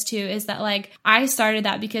know this too, is that like I started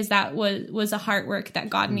that because that was a heart work that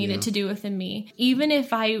God needed to do within me. Even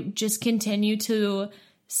if I just continue to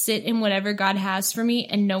sit in whatever God has for me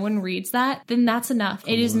and no one reads that, then that's enough.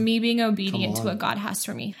 It is me being obedient to what God has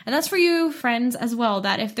for me. And that's for you, friends, as well,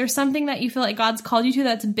 that if there's something that you feel like God's called you to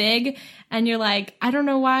that's big and you're like, I don't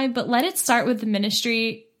know why, but let it start with the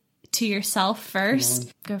ministry to yourself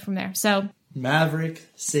first. Go from there. So Maverick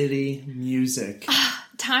City Music.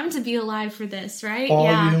 Time to be alive for this, right?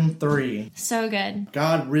 Volume 3. So good.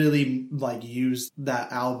 God really like used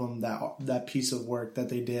that album, that piece of work that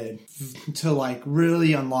they did to like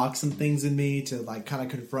really unlock some things in me, to like kind of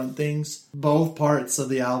confront things. Both parts of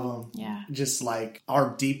the album just like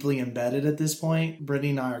are deeply embedded at this point.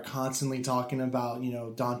 Brittany and I are constantly talking about,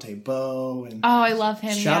 Dante Bowe and I love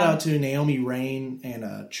him. Shout out to Naomi Rain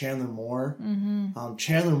and Chandler Moore.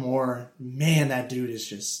 Chandler Moore, man, that dude is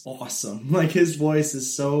just awesome. Like his voice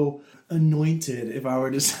is so anointed, if I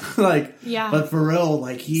were to say, but for real,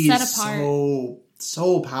 like he's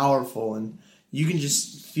so powerful, and you can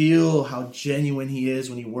just feel how genuine he is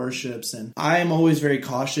when he worships. And I am always very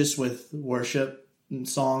cautious with worship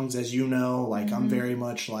songs, as you know. Like I'm very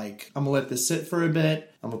much like, I'm gonna let this sit for a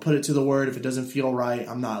bit, I'm gonna put it to the word. If it doesn't feel right,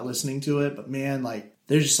 I'm not listening to it. But man, like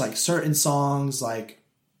there's just like certain songs, like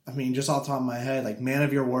I mean, just off the top of my head, like Man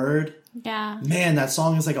of Your Word. Yeah. Man, that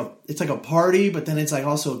song is it's like a party, but then it's like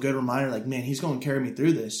also a good reminder, like, man, he's going to carry me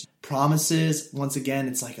through this. Promises, once again,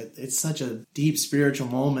 it's such a deep spiritual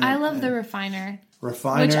moment. I love The Refiner.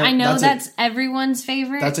 Which I know that's everyone's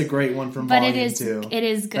favorite. That's a great one from but Volume 2. It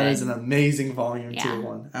is good. That is an amazing Volume 2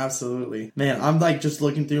 one. Absolutely. Man, I'm like just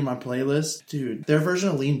looking through my playlist. Dude, their version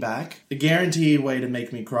of Lean Back, a guaranteed way to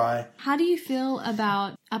make me cry. How do you feel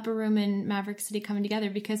about Upper Room and Maverick City coming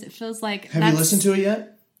together? Because it feels like... Have you listened to it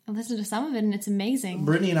yet? I listened to some of it and it's amazing.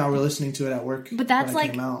 Brittany and I were listening to it at work. But that's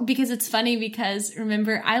like, because it's funny because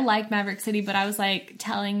remember, I like Maverick City, but I was like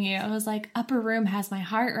telling you, I was like, Upper Room has my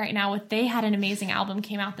heart right now. They had an amazing album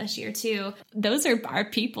came out this year too. Those are our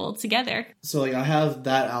people together. So like I have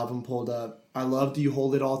that album pulled up. I love Do You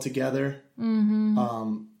Hold It All Together.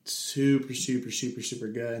 Super, super, super, super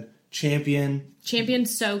good.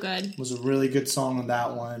 Champion's so good. Was a really good song on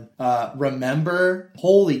that one. Remember,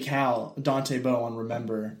 holy cow, Dante Bowe on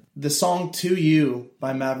Remember. The song To You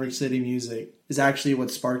by Maverick City Music is actually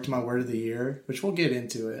what sparked my word of the year, which we'll get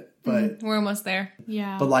into it. But we're almost there.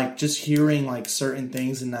 Yeah. But like just hearing like certain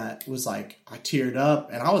things in that was like, I teared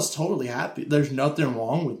up and I was totally happy. There's nothing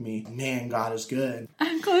wrong with me. Man, God is good.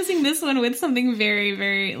 I'm closing this one with something very,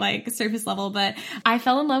 very like surface level, but I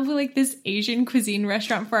fell in love with like this Asian cuisine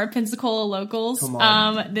restaurant for our Pensacola locals. Come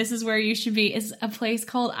on. This is where you should be. It's a place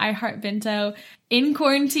called I Heart Bento. In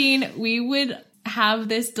quarantine, we would have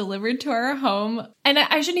this delivered to our home. And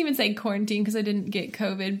I shouldn't even say quarantine because I didn't get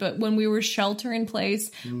COVID, but when we were shelter in place,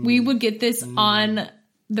 we would get this on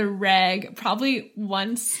the reg probably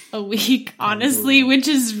once a week, honestly, which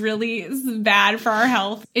is really bad for our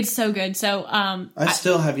health. It's so good. So I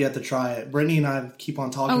still have yet to try it. Brittany and I keep on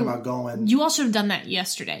talking about going. You all should have done that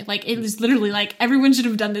yesterday. Like it was literally like everyone should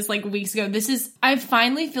have done this like weeks ago. I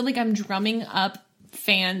finally feel like I'm drumming up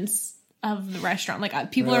fans of the restaurant.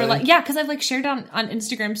 Like people are like, yeah, because I've like shared on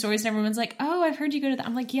Instagram stories and everyone's like, oh, I've heard you go to that.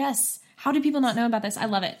 I'm like, yes. How do people not know about this? I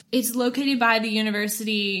love it. It's located by the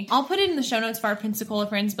university. I'll put it in the show notes for our Pensacola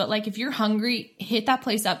friends, but like if you're hungry, hit that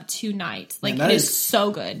place up tonight. Like it is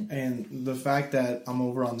so good. And the fact that I'm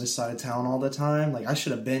over on this side of town all the time, like I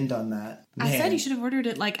should have been done that. Man. I said you should have ordered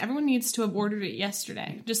it. Like everyone needs to have ordered it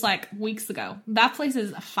yesterday, just like weeks ago. That place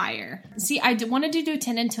is a fire. See, I wanted to do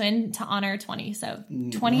 10 and 10 to honor 20, so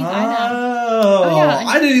 20. Oh yeah,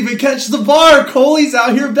 I didn't even catch the bar. Coley's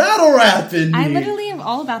out here battle rapping. I literally am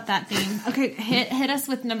all about that theme. Okay, hit us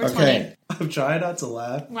with number 20. I'm trying not to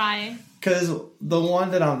laugh. Why? Because the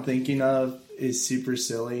one that I'm thinking of is super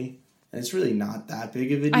silly. And it's really not that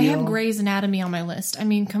big of a deal. I have Grey's Anatomy on my list. I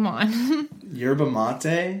mean, come on. Yerba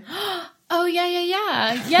mate. Oh, yeah.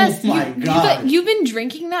 Yes. Oh my God. You've been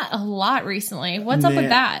drinking that a lot recently. What's up with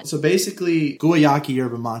that? So basically, guayaki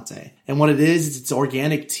yerba mate. And what it is it's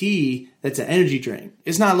organic tea that's an energy drink.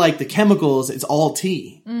 It's not like the chemicals, it's all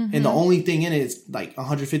tea. Mm-hmm. And the only thing in it is like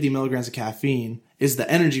 150 milligrams of caffeine is the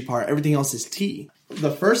energy part. Everything else is tea.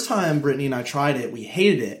 The first time Brittany and I tried it, we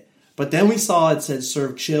hated it. But then we saw it said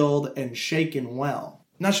served chilled and shaken well.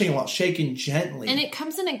 Not shaken well, shaken gently. And it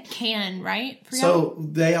comes in a can, right? So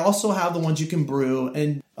they also have the ones you can brew,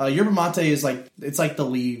 and yerba mate is it's like the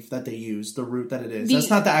leaf that they use, the root that it is.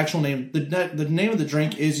 That's not the actual name. The name of the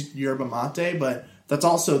drink is yerba mate, but that's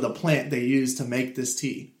also the plant they use to make this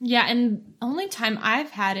tea. Yeah, and only time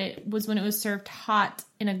I've had it was when it was served hot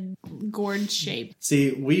in a gourd shape.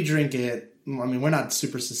 See, we drink it. I mean, we're not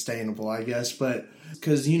super sustainable, I guess, but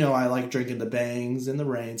because, I like drinking the Bangs and the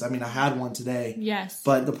Reigns. I mean, I had one today. Yes.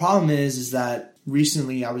 But the problem is that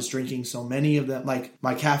recently I was drinking so many of them. Like,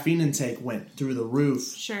 my caffeine intake went through the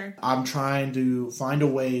roof. Sure. I'm trying to find a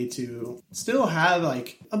way to still have,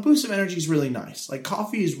 a boost of energy is really nice. Like,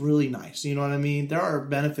 coffee is really nice. You know what I mean? There are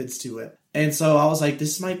benefits to it. And so I was like,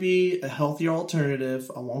 this might be a healthier alternative.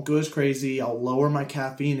 I won't go as crazy. I'll lower my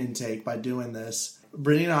caffeine intake by doing this.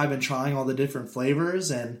 Brittany and I have been trying all the different flavors,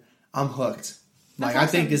 and I'm hooked. That's I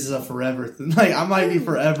think this is a forever thing. I might be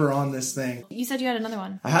forever on this thing. You said you had another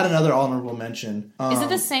one. I had another honorable mention. Is it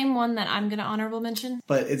the same one that I'm going to honorable mention?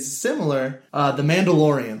 But it's similar. The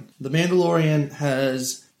Mandalorian. The Mandalorian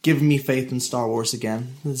has given me faith in Star Wars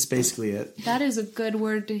again. That's basically it. That is a good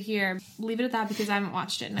word to hear. Leave it at that because I haven't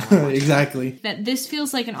watched it. And I wanna watch Exactly. it. That this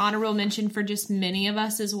feels like an honorable mention for just many of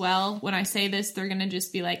us as well. When I say this, they're going to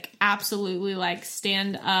just be absolutely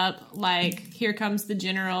stand up, here comes the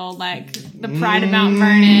general, the pride of Mount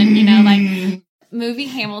Vernon, movie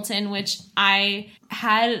Hamilton, which I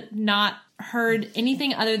had not heard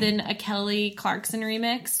anything other than a Kelly Clarkson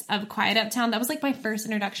remix of Quiet Uptown. That was my first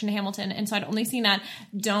introduction to Hamilton, and so I'd only seen that.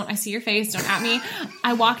 I see your face, don't at me.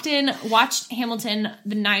 I walked in, watched Hamilton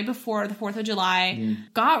the night before the 4th of July,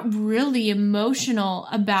 got really emotional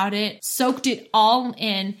about it, soaked it all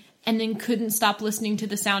in, and then couldn't stop listening to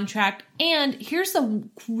the soundtrack. And here's the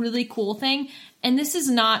really cool thing, and this is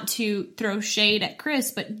not to throw shade at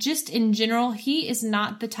Chris, but just in general, he is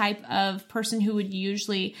not the type of person who would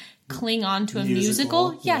usually cling on to a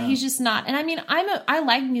musical. Yeah, he's just not. And I mean, I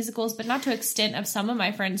like musicals, but not to the extent of some of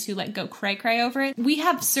my friends who go cray cray over it. We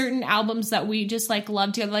have certain albums that we just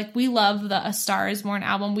love together. We love the A Star Is Born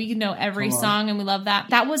album. We know every song and we love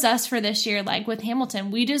that. That was us for this year. With Hamilton,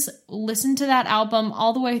 we just listened to that album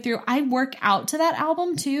all the way through. I work out to that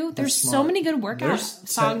album too. There's so many good workout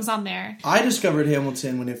songs on there. I discovered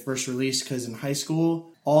Hamilton when it first released because in high school,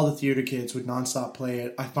 all the theater kids would nonstop play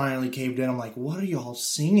it. I finally caved in. I'm like, what are y'all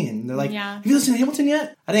singing? They're like, have you listened to Hamilton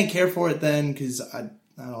yet? I didn't care for it then because I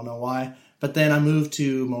don't know why. But then I moved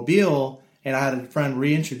to Mobile and I had a friend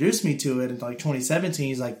reintroduce me to it in 2017.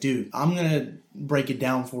 He's like, dude, I'm going to break it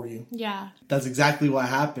down for you. Yeah. That's exactly what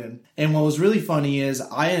happened. And what was really funny is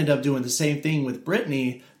I ended up doing the same thing with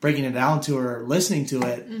Brittany, breaking it down to her, listening to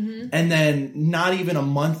it. Mm-hmm. And then not even a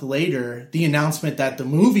month later, the announcement that the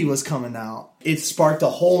movie was coming out, it sparked a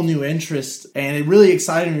whole new interest. And it really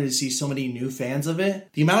excited me to see so many new fans of it.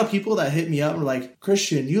 The amount of people that hit me up were like,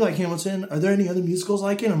 Christian, you like Hamilton? Are there any other musicals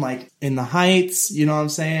like it? I'm like, In the Heights, you know what I'm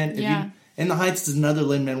saying? Yeah. In the Heights is another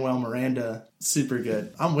Lin-Manuel Miranda. Super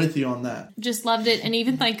good. I'm with you on that. Just loved it. And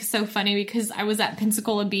even so funny because I was at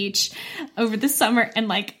Pensacola Beach over the summer and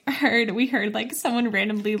we heard someone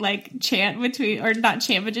randomly chant between, or not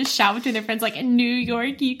chant, but just shout between their friends in New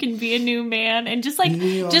York, you can be a new man. And just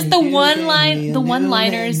just the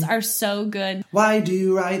one-liners are so good. Why do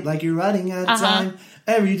you write like you're running out of time?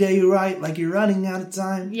 Every day you write like you're running out of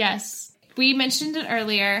time. Yes. We mentioned it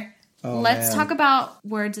earlier. Let's talk about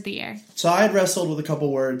words of the year. So I had wrestled with a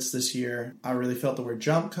couple words this year. I really felt the word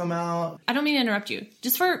jump come out. I don't mean to interrupt you.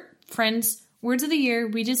 Just for friends, words of the year,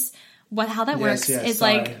 we just... how that works is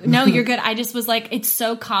sorry. No, you're good. I just was it's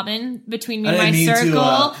so common between me and my circle.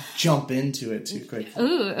 To jump into it too quick.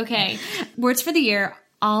 Ooh, okay. Words for the year.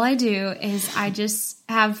 All I do is I just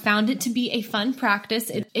have found it to be a fun practice.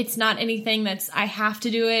 It's not anything I have to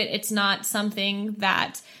do it. It's not something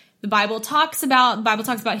that the Bible talks about. The Bible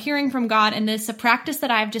talks about hearing from God, and this a practice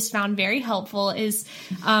that I've just found very helpful is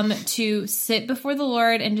to sit before the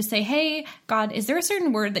Lord and just say, hey, God, is there a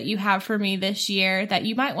certain word that you have for me this year that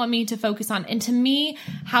you might want me to focus on? And to me,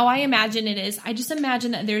 how I imagine it is, I just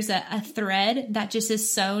imagine that there's a thread that just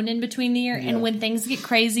is sewn in between the year, and when things get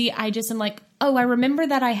crazy, I just am oh, I remember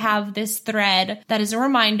that I have this thread that is a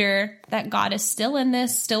reminder that God is still in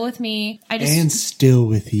this, still with me. And still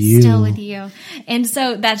with you. Still with you. And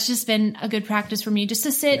so that's just been a good practice for me, just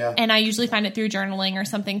to sit, and I usually find it through journaling or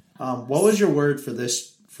something. What was your word for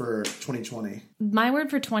this for 2020? My word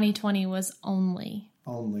for 2020 was only.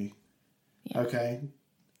 Only. Yeah. Okay.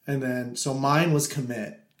 And then, so mine was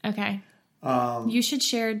commit. Okay. You should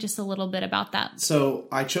share just a little bit about that. So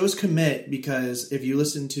I chose commit because if you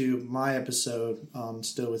listen to my episode,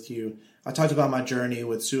 Still With You, I talked about my journey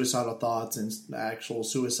with suicidal thoughts and actual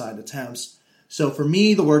suicide attempts. So for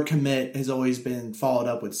me, the word commit has always been followed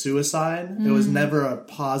up with suicide. It was never a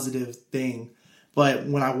positive thing. But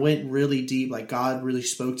when I went really deep, like God really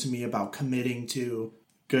spoke to me about committing to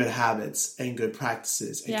good habits and good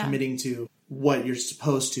practices and committing to what you're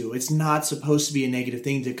supposed to. It's not supposed to be a negative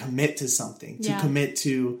thing to commit to something, to commit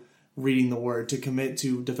to reading the word, to commit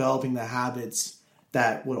to developing the habits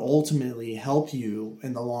that would ultimately help you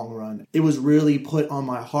in the long run. It was really put on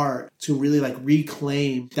my heart to really like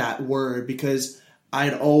reclaim that word because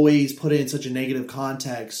I'd always put it in such a negative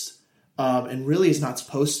context. And really it's not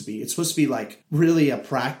supposed to be. It's supposed to be like really a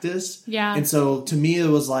practice. Yeah. And so to me, it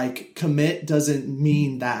was like commit doesn't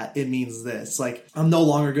mean that. It means this. Like I'm no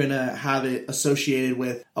longer going to have it associated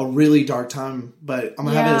with a really dark time, but I'm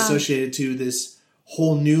going to have it associated to this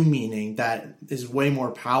whole new meaning that is way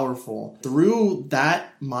more powerful. Through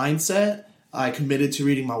that mindset, I committed to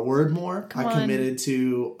reading my word more. I committed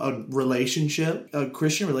to a relationship. A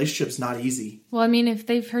Christian relationship is not easy. Well, I mean, if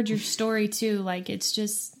they've heard your story too, like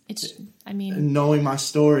knowing my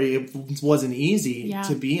story, it wasn't easy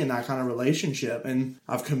to be in that kind of relationship. And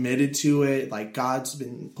I've committed to it. Like God's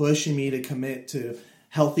been pushing me to commit to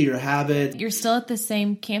healthier habits. You're still at the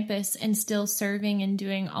same campus and still serving and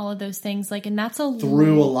doing all of those things. Like, and that's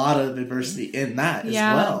through a lot of adversity in that as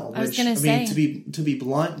well. I was going to say, to be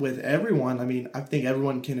blunt with everyone, I mean, I think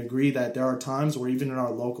everyone can agree that there are times where even in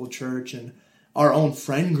our local church and our own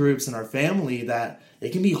friend groups and our family that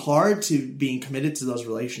it can be hard to being committed to those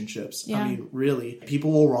relationships. I mean, really,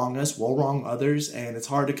 people will wrong us, we'll wrong others, and it's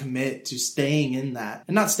hard to commit to staying in that.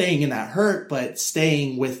 And not staying in that hurt, but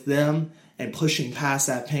staying with them and pushing past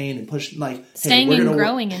that pain and staying and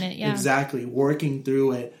growing in it. Yeah, exactly. Working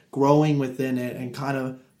through it, growing within it, and kind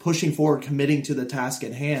of pushing forward, committing to the task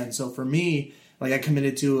at hand. So for me, like I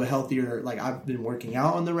committed to a healthier, like I've been working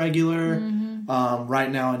out on the regular. Right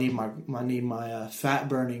now I need my fat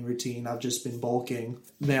burning routine. I've just been bulking.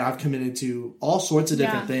 Man, I've committed to all sorts of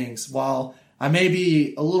different things. While I may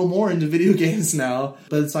be a little more into video games now,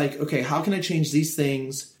 but it's like, okay, how can I change these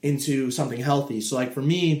things into something healthy? So like for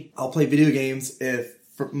me, I'll play video games if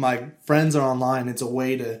my friends are online. It's a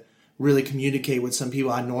way to really communicate with some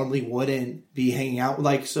people I normally wouldn't be hanging out with.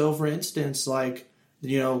 Like, so for instance, like,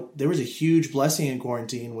 you know, there was a huge blessing in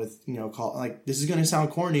quarantine with, you know, this is going to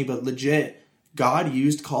sound corny, but legit, God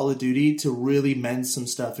used Call of Duty to really mend some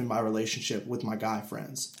stuff in my relationship with my guy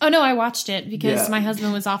friends. Oh no, I watched it because my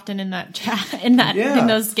husband was often in that chat, in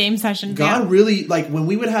those game sessions. God really, like when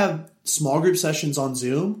we would have small group sessions on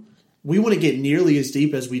Zoom, we wouldn't get nearly as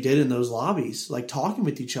deep as we did in those lobbies, like talking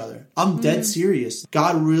with each other. I'm dead serious.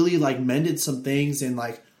 God really like mended some things, and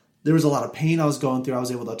like there was a lot of pain I was going through. I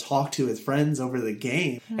was able to talk to with friends over the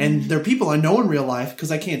game. And they're people I know in real life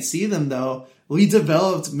because I can't see them though. We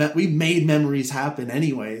made memories happen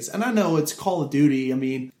anyways. And I know it's Call of Duty. I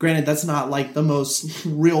mean, granted, that's not like the most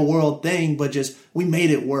real world thing, but just we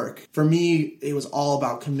made it work. For me, it was all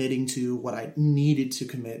about committing to what I needed to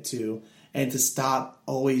commit to and to stop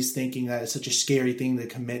always thinking that it's such a scary thing to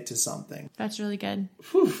commit to something. That's really good.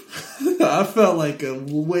 Whew. I felt like a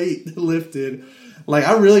weight lifted. Like,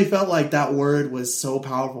 I really felt like that word was so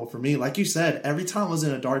powerful for me. Like you said, every time I was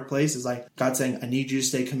in a dark place, it's like God saying, I need you to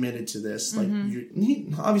stay committed to this. Like,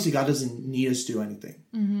 obviously, God doesn't need us to do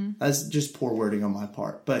anything. That's just poor wording on my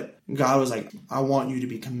part. But God was like, I want you to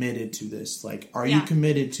be committed to this. Like, are you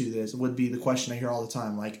committed to this? Would be the question I hear all the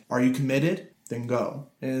time. Like, are you committed? Then go.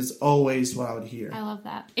 And it's always what I would hear. I love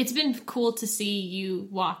that. It's been cool to see you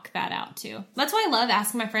walk that out too. That's why I love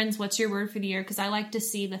asking my friends, what's your word for the year? Because I like to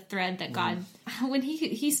see the thread that God, when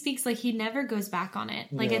he speaks, like he never goes back on it.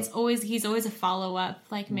 Like he's always a follow up,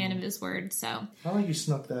 like man of his word. So I like you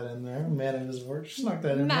snuck that in there. Man of his word. Snuck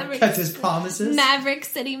that in there. Kept his promises.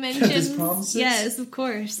 Mavericks that he mentions. Kept his promises. Yes, of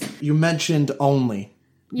course. You mentioned only.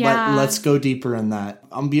 Yeah. But let's go deeper in that.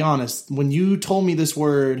 I'll be honest. When you told me this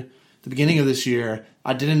word the beginning of this year,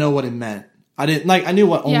 I didn't know what it meant. I knew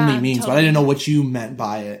what only means, totally. But I didn't know what you meant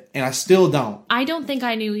by it. And I still don't. I don't think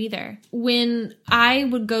I knew either. When I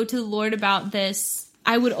would go to the Lord about this,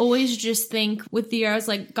 I would always just think with the year, I was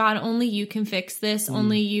like, God, only you can fix this.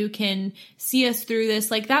 Only you can see us through this.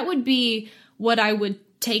 Like that would be what I would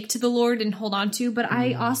take to the Lord and hold on to. But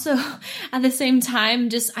I also, at the same time,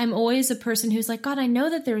 I'm always a person who's like, God, I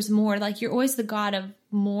know that there's more. Like, you're always the God of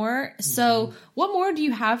more. So what more do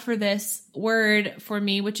you have for this word for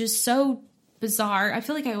me, which is so bizarre? I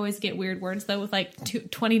feel like I always get weird words though, with like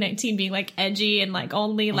 2019 being like edgy and like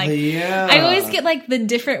only like, I always get like the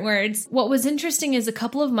different words. What was interesting is a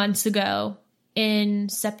couple of months ago in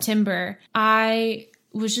September, I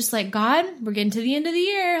was just like, God, we're getting to the end of the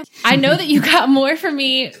year. I know that you got more for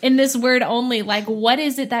me in this word only. Like, what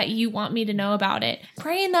is it that you want me to know about it?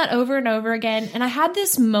 Praying that over and over again. And I had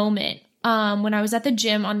this moment when I was at the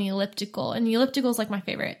gym on the elliptical, and the elliptical is like my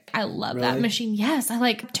favorite. I love that machine. Yes. I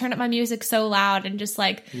like turn up my music so loud and just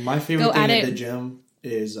like my favorite thing at the gym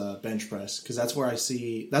is bench press, because that's where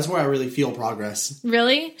I really feel progress.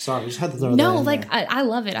 Really? Sorry, I just had to throw that in like there. I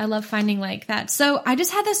love it. I love finding like that. So I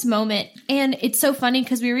just had this moment, and it's so funny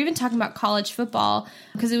because we were even talking about college football,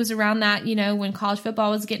 because it was around that, when college football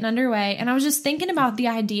was getting underway, and I was just thinking about the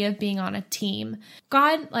idea of being on a team.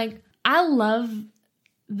 God, like, I love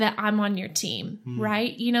that I'm on your team,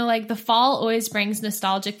 right? Like the fall always brings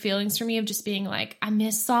nostalgic feelings for me of just being like, I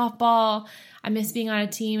miss softball. I miss being on a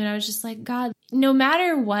team. And I was just like, God, no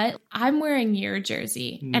matter what, I'm wearing your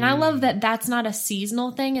jersey. And I love that that's not a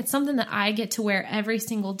seasonal thing. It's something that I get to wear every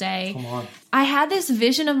single day. Come on. I had this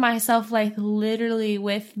vision of myself, like literally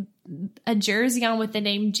with a jersey on with the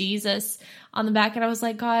name Jesus on the back. And I was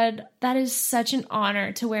like, God, that is such an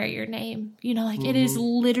honor to wear your name. It is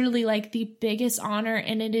literally like the biggest honor.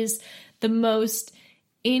 And it is the most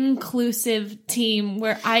inclusive team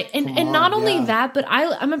where and not only that, but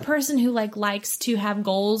I'm a person who like likes to have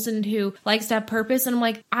goals and who likes to have purpose, and I'm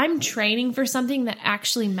like, I'm training for something that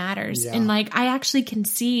actually matters, and like I actually can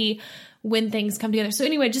see when things come together. So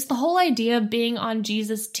anyway, just the whole idea of being on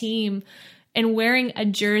Jesus' team and wearing a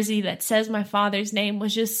jersey that says my Father's name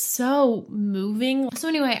was just so moving. So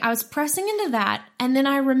anyway, I was pressing into that, and then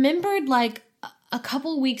I remembered like a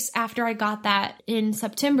couple weeks after I got that in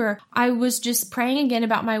September, I was just praying again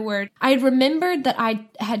about my word. I had remembered that I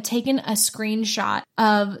had taken a screenshot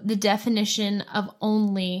of the definition of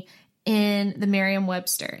only in the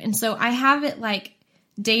Merriam-Webster. And so I have it like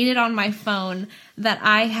dated on my phone that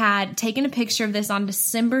I had taken a picture of this on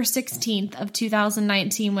December 16th of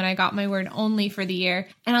 2019 when I got my word only for the year.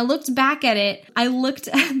 And I looked back at it. I looked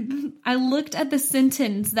at the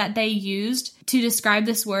sentence that they used to describe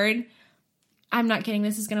this word. I'm not kidding.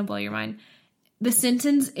 This is going to blow your mind. The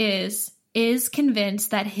sentence is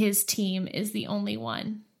convinced that his team is the only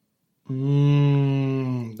one.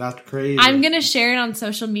 That's crazy. I'm going to share it on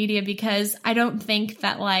social media because I don't think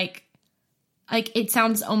that like it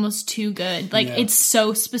sounds almost too good. Like it's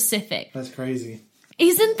so specific. That's crazy.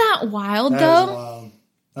 Isn't that wild though? That is wild.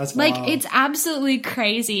 That's like wild. It's absolutely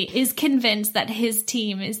crazy. Is convinced that his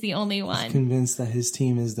team is the only one. He's convinced that his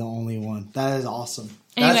team is the only one. That is awesome.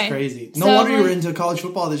 Anyway, that's crazy. No wonder you were into college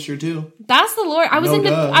football this year too. That's the Lord. I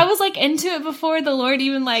was like into it before the Lord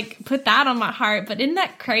even like put that on my heart. But isn't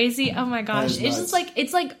that crazy? Oh my gosh. It's just like,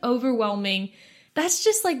 it's like overwhelming. That's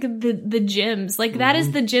just like the gems. Like that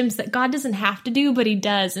is the gems that God doesn't have to do, but he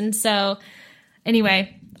does. And so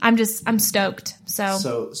anyway, I'm stoked.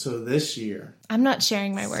 So this year, I'm not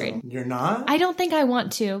sharing my word. You're not? I don't think I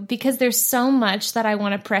want to, because there's so much that I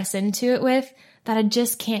want to press into it with that I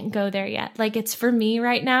just can't go there yet. Like it's for me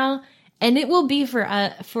right now, and it will be for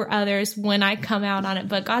others when I come out on it.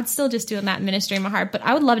 But God's still just doing that ministry in my heart. But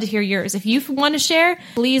I would love to hear yours. If you want to share,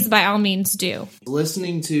 please by all means do.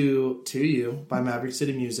 Listening to You by Maverick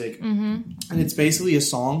City Music, and it's basically a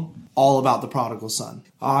song all about the prodigal son.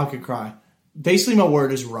 Oh, I could cry. Basically, my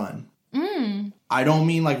word is run. I don't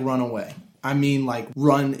mean like run away. I mean like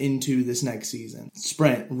run into this next season.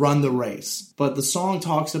 Sprint, run the race. But the song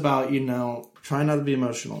talks about, trying not to be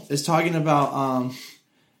emotional. It's talking about,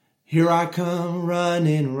 here I come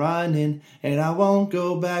running, and I won't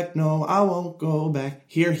go back. No, I won't go back.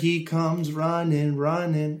 Here he comes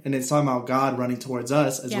running. And it's talking about God running towards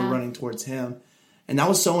us as we're running towards him. And that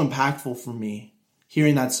was so impactful for me,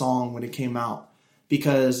 hearing that song when it came out.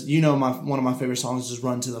 Because, one of my favorite songs is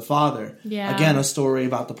Run to the Father. Yeah. Again, a story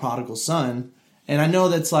about the prodigal son. And I know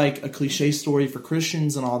that's like a cliche story for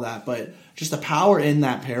Christians and all that, but just the power in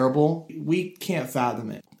that parable, we can't fathom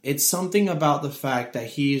it. It's something about the fact that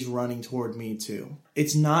he's running toward me too.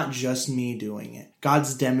 It's not just me doing it.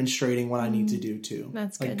 God's demonstrating what I need to do too.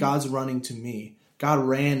 That's good. Like God's running to me. God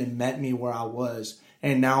ran and met me where I was.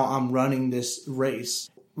 And now I'm running this race.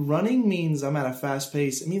 Running means I'm at a fast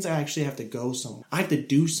pace. It means I actually have to go somewhere. I have to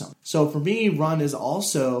do something. So for me, run is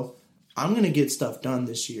also, I'm going to get stuff done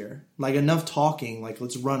this year. Like enough talking, like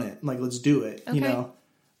let's run it. Like let's do it, Okay.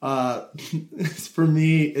 For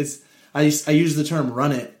me, it's, I use the term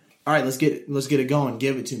run it. All right, let's get it going.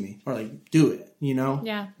 Give it to me. Or like, do it, you know?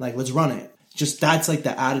 Yeah. Like, let's run it. Just that's like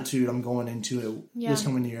the attitude I'm going into it this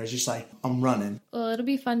coming year. It's just like, I'm running. Well, it'll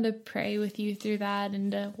be fun to pray with you through that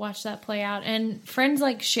and to watch that play out. And friends,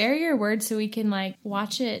 like, share your word so we can like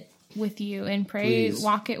watch it with you and pray, Please.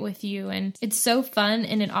 walk it with you. And it's so fun.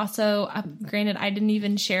 And it also, granted, I didn't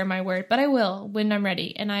even share my word, but I will when I'm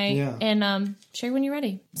ready. And share when you're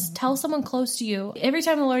ready. Just tell someone close to you. Every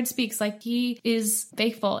time the Lord speaks, like, he is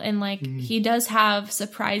faithful and like he does have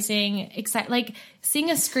surprising, like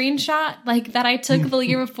seeing a screenshot like that I took the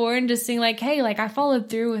year before and just seeing like, hey, like I followed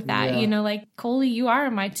through with that, you know, like Coley, you are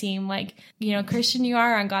on my team. Like, you know, Christian, you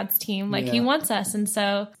are on God's team. Like he wants us. And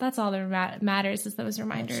so that's all that matters is those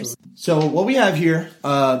reminders. Absolutely. So what we have here,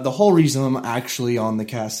 the whole reason I'm actually on the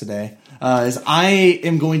cast today is I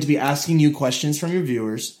am going to be asking you questions from your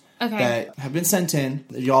viewers that have been sent in.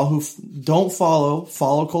 Y'all who don't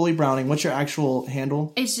follow Coley Browning. What's your actual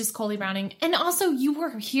handle? It's just Coley Browning. And also, you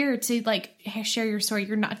were here to like share your story.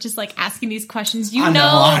 You're not just like asking these questions. I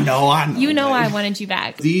know. You know I wanted you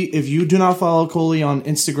back. If you do not follow Coley on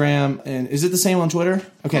Instagram, and is it the same on Twitter?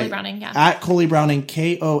 Okay. Coley Browning, yeah. At Coley Browning,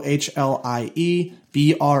 KOHLIE.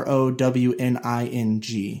 BROWNING.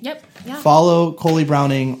 Yep. Yeah. Follow Coley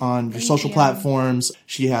Browning on your social platforms.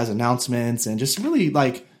 She has announcements and just really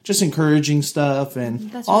like just encouraging stuff. And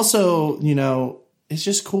That's also, you know, it's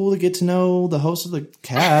just cool to get to know the host of the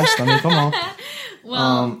cast. I mean, come on.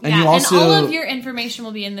 Well, and you also, and all of your information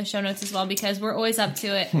will be in the show notes as well because we're always up to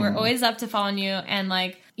it. We're always up to following you, and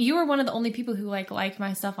like you are one of the only people who like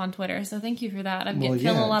my stuff on Twitter. So thank you for that. I'm feeling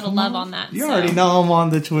a lot of love on that. You already know I'm on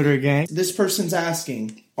the Twitter gang. This person's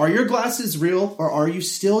asking, are your glasses real or are you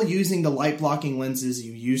still using the light blocking lenses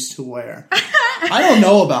you used to wear? I don't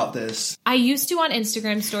know about this. I used to on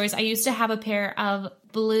Instagram stories. I used to have a pair of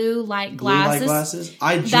blue light glasses.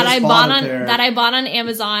 I just that I bought on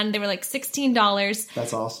Amazon. They were like $16.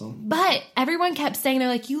 That's awesome. But everyone kept saying, they're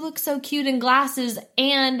like, you look so cute in glasses.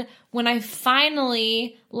 And when I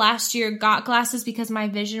finally last year got glasses because my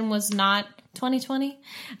vision was not 2020.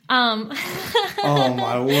 Oh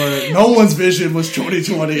my word. No one's vision was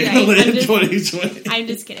 2020. Right, 2020. I'm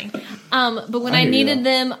just kidding. But when I needed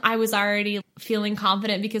them, I was already feeling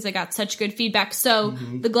confident because I got such good feedback. So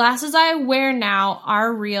the glasses I wear now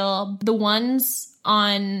are real. The ones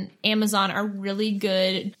on Amazon are really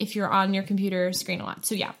good if you're on your computer screen a lot.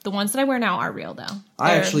 So yeah, the ones that I wear now are real though.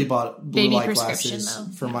 I actually bought blue baby light prescription, glasses though.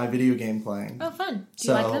 for my video game playing. Oh, fun. Do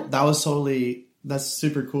you like them? That's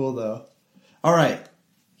super cool though. All right,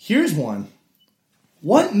 here's one.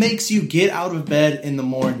 What makes you get out of bed in the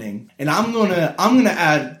morning? And I'm gonna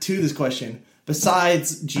add to this question,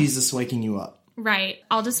 besides Jesus waking you up. Right.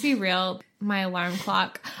 I'll just be real. My alarm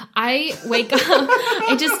clock. I wake up.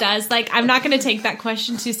 It just does. Like, I'm not going to take that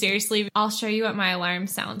question too seriously. I'll show you what my alarm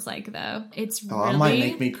sounds like, though. It's really... it might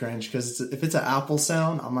make me cringe, because if it's an Apple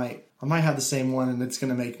sound, I might have the same one, and it's going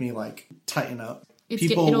to make me, like, tighten up.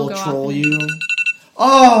 People will troll you.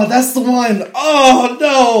 Oh, that's the one. Oh,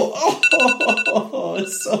 no. Oh,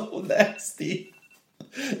 it's so nasty.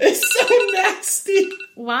 It's so nasty.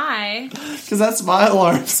 Why? Because that's my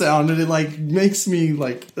alarm sound, and it, like, makes me,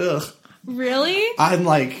 like, ugh. Really? I'm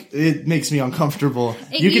like, it makes me uncomfortable.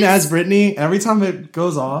 You can ask Brittany, every time it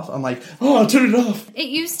goes off, I'm like, oh, turn it off. It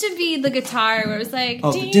used to be the guitar where it was like,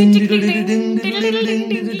 oh, and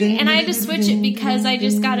I had to switch it because I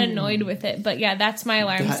just got annoyed with it. But yeah, that's my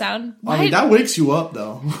alarm sound. I mean, that wakes you up,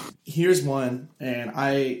 though. Here's one, and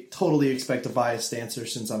I totally expect a biased answer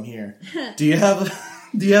since I'm here. Do you have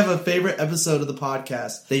a favorite episode of the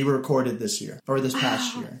podcast that you recorded this year or this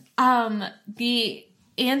past year? The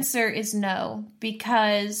answer is no,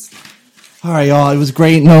 because... All right, y'all. It was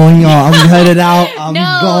great knowing y'all. I'm headed out. I'm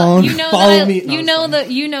gone. Follow me. You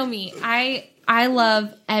know me. I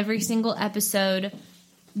love every single episode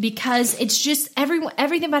because it's just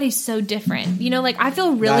everybody's so different. You know, like I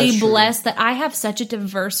feel really blessed that I have such a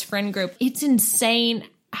diverse friend group. It's insane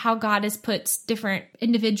how God has put different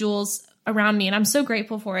individuals around me, and I'm so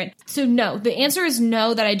grateful for it. So no, the answer is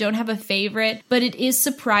no, that I don't have a favorite, but it is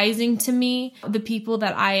surprising to me the people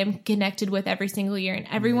that I am connected with every single year, and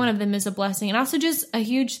every one of them is a blessing. And also just a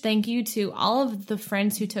huge thank you to all of the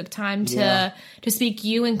friends who took time to speak,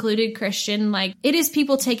 you included, Christian. Like, it is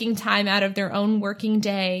people taking time out of their own working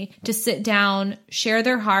day to sit down, share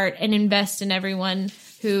their heart, and invest in everyone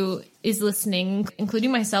who is listening,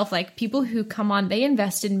 including myself. Like, people who come on, they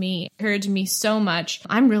invest in me, encourage me so much.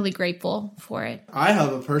 I'm really grateful for it. I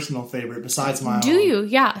have a personal favorite besides my own. Do you?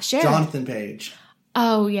 Yeah, share. Jonathan Page.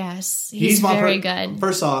 Oh, yes. He's very good.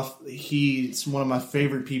 First off, he's one of my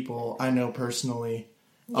favorite people I know personally.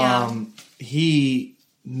 Yeah. He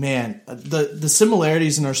man, the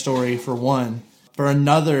similarities in our story, for one. For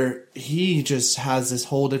another, he just has this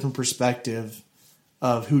whole different perspective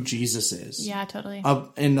of who Jesus is. Yeah, totally.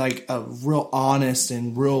 And like a real honest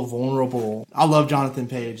and real vulnerable. I love Jonathan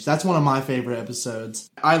Page. That's one of my favorite episodes.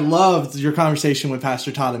 I loved your conversation with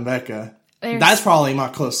Pastor Todd and Becca. That's probably my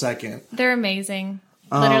close second. They're amazing.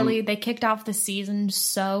 Literally, they kicked off the season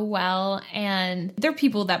so well, and they're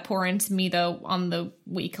people that pour into me, though, on the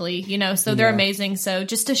weekly, you know, so they're amazing. So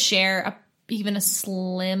just to share even a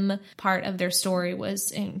slim part of their story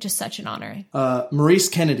was just such an honor. Maurice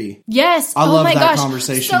Kennedy. Yes. I love my that gosh.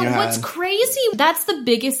 conversation so you had. What's crazy, that's the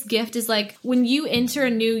biggest gift, is like when you enter a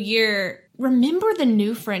new year, remember the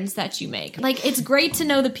new friends that you make. Like, it's great to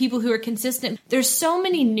know the people who are consistent. There's so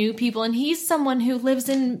many new people, and he's someone who lives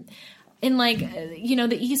in like, you know,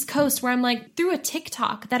 the East Coast, where I'm like, through a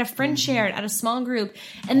TikTok that a friend shared at a small group.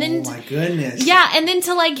 And then, oh my goodness. Yeah. And then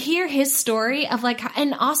to like hear his story of like,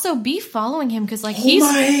 and also be following him. Cause like Hold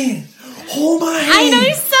my hand. I know,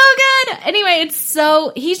 he's so good. Anyway,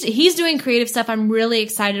 he's doing creative stuff. I'm really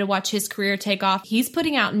excited to watch his career take off. He's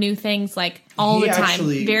putting out new things like all the time.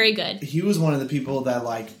 Actually, very good. He was one of the people that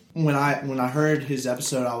like, when I heard his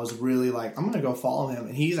episode, I was really like, I'm going to go follow him.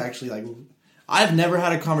 And he's actually like, I've never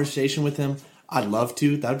had a conversation with him. I'd love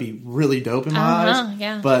to. That'd be really dope in my eyes.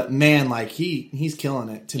 Yeah. But man, like he's killing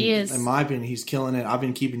it. He is. In my opinion, he's killing it. I've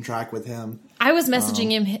been keeping track with him. I was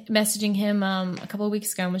messaging him a couple of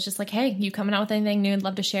weeks ago and was just like, hey, you coming out with anything new? I'd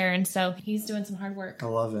love to share. And so he's doing some hard work. I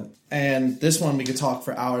love it. And this one we could talk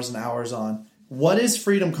for hours and hours on. What is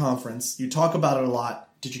Freedom Conference? You talk about it a lot.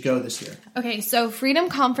 Did you go this year? Okay, so Freedom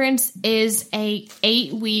Conference is a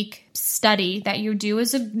 8-week study that you do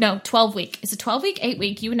 12 week. Is it 12 week, 8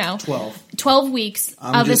 week? You know. 12 weeks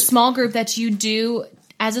of a small group that you do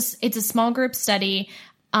it's a small group study.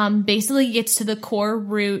 Basically gets to the core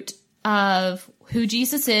root of who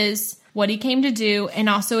Jesus is, what he came to do, and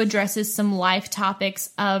also addresses some life topics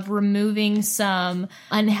of removing some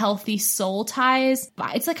unhealthy soul ties.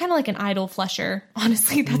 It's like kind of like an idol flusher.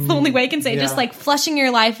 Honestly, that's the only way I can say it. Just like flushing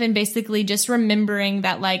your life and basically just remembering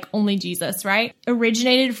that like only Jesus, right?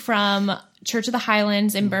 Originated from Church of the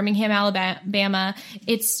Highlands in Birmingham, Alabama.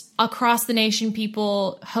 It's across the nation.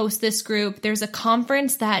 People host this group. There's a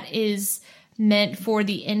conference that is meant for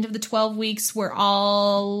the end of the 12 weeks where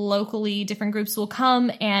all locally different groups will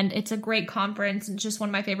come, and it's a great conference. It's just one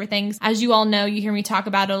of my favorite things. As you all know, you hear me talk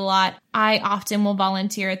about it a lot. I often will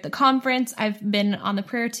volunteer at the conference. I've been on the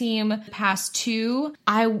prayer team past 2.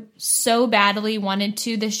 I so badly wanted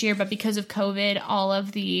to this year, but because of COVID, all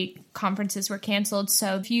of the conferences were canceled.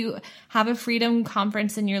 So if you have a Freedom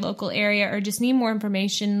Conference in your local area or just need more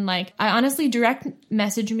information, like I honestly direct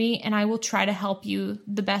message me and I will try to help you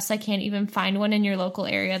the best I can, even find one in your local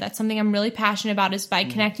area. That's something I'm really passionate about, is by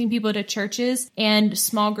connecting people to churches and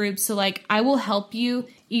small groups. So like I will help you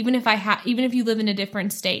even if you live in a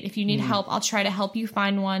different state. If you need help, I'll try to help you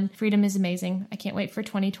find one. Freedom is amazing. I can't wait for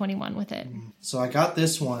 2021 with it. So I got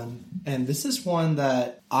this one, and this is one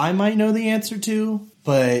that I might know the answer to,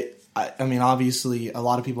 but I mean, obviously, a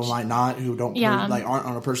lot of people might not, who don't aren't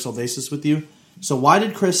on a personal basis with you. So why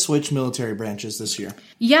did Chris switch military branches this year?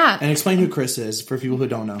 Yeah. And explain who Chris is for people who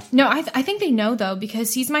don't know. No, I think they know, though,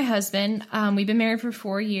 because he's my husband. We've been married for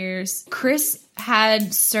 4 years. Chris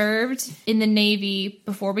had served in the Navy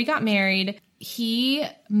before we got married. He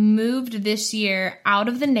moved this year out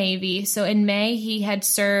of the Navy. So in May, he had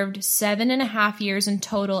served 7.5 years in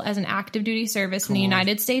total as an active duty service in the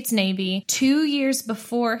United States Navy. 2 years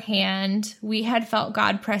beforehand, we had felt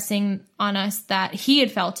God pressing on us that he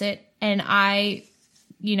had felt it. And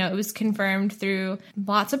it was confirmed through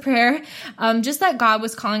lots of prayer, just that God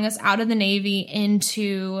was calling us out of the Navy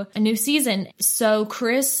into a new season. So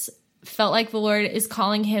Chris felt like the Lord is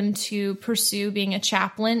calling him to pursue being a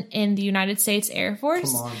chaplain in the United States Air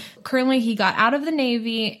Force. Currently, he got out of the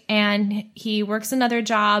Navy and he works another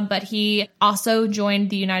job, but he also joined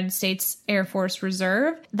the United States Air Force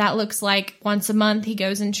Reserve. That looks like once a month he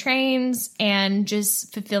goes and trains and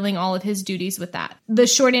just fulfilling all of his duties with that. The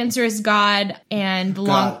short answer is God, and the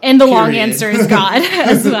long answer is God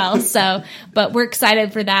as well. So, but we're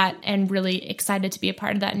excited for that and really excited to be a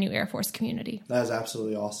part of that new Air Force community. That is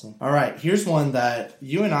absolutely awesome. All right, here's one that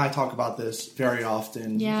you and I talk about this very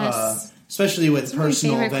often. Yes. Especially with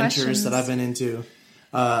personal ventures that I've been into.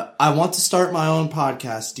 I want to start my own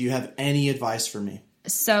podcast. Do you have any advice for me?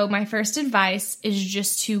 So my first advice is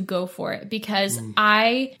just to go for it, because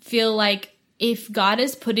I feel like if God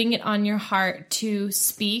is putting it on your heart to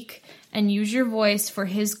speak and use your voice for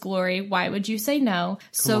his glory, why would you say no?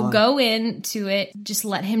 So go into it. Just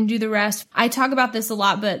let him do the rest. I talk about this a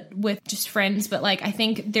lot, but with just friends. But like, I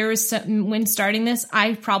think there was some, when starting this,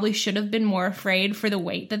 I probably should have been more afraid for the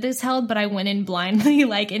weight that this held, but I went in blindly,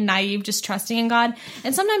 like in naive, just trusting in God.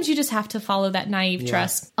 And sometimes you just have to follow that naive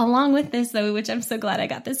trust. Along with this though, which I'm so glad I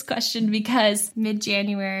got this question, because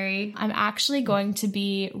mid-January, I'm actually going to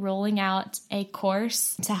be rolling out a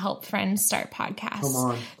course to help friends start podcasts. Come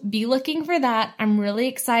on. Be looking for that. I'm really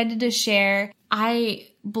excited to share. I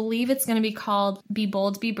believe it's going to be called Be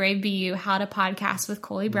Bold, Be Brave, Be You, How to Podcast with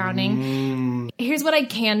Coley Browning. Here's what I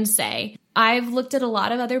can say. I've looked at a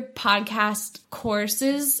lot of other podcast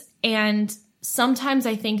courses, and sometimes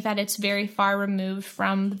I think that it's very far removed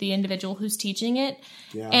from the individual who's teaching it.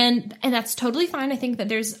 Yeah. And that's totally fine. I think that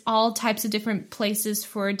there's all types of different places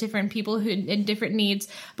for different people who and different needs.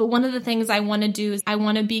 But one of the things I want to do is I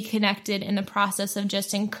want to be connected in the process of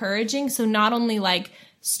just encouraging. So not only like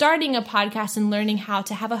starting a podcast and learning how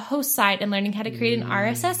to have a host site and learning how to create an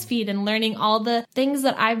RSS feed and learning all the things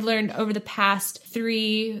that I've learned over the past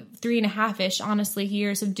three and a half-ish, honestly,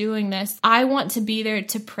 years of doing this. I want to be there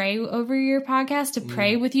to pray over your podcast, to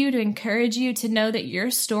pray with you, to encourage you, to know that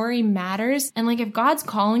your story matters. And like, if God's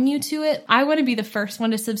calling you to it, I want to be the first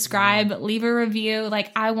one to subscribe, leave a review.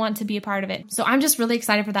 Like, I want to be a part of it. So I'm just really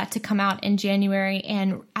excited for that to come out in January.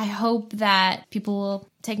 And I hope that people will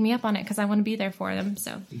take me up on it because I want to be there for them.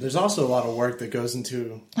 So there's also a lot of work that goes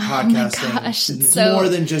into podcasting. Oh my gosh, it's more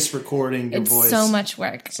than just recording your voice. It's so much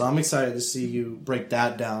work. So I'm excited to see you break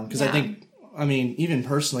that down because I mean, even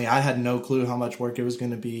personally, I had no clue how much work it was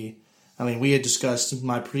going to be. I mean, we had discussed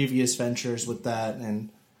my previous ventures with that,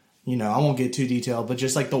 and you know, I won't get too detailed, but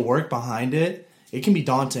just like the work behind it, it can be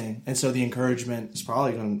daunting. And so the encouragement is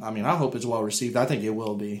probably going to, I mean, I hope it's well received. I think it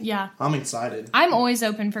will be. Yeah. I'm excited. I'm always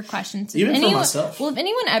open for questions. Even for myself. Well, if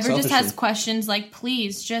anyone ever Selfishly. just has questions, like,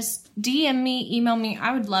 please just DM me, email me.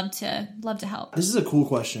 I would love to help. This is a cool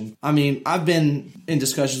question. I mean, I've been in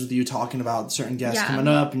discussions with you talking about certain guests coming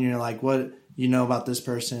up, and you're like, what, you know about this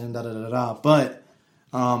person, da-da-da-da. But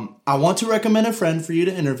I want to recommend a friend for you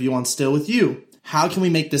to interview on Still With You. How can we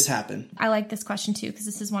make this happen? I like this question too, because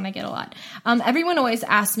this is one I get a lot. Everyone always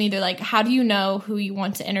asks me, they're like, how do you know who you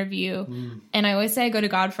want to interview? And I always say I go to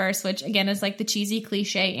God first, which again is like the cheesy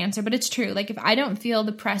cliche answer, but it's true. Like if I don't feel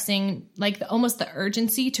the pressing, like almost the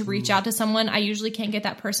urgency to reach out to someone, I usually can't get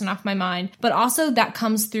that person off my mind. But also that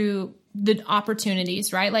comes through the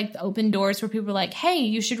opportunities, right? Like the open doors where people are like, hey,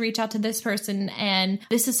 you should reach out to this person. And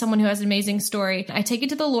this is someone who has an amazing story. I take it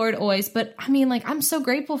to the Lord always, but I mean, like, I'm so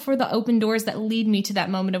grateful for the open doors that lead me to that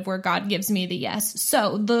moment of where God gives me the yes.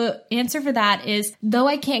 So the answer for that is, though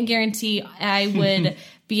I can't guarantee I would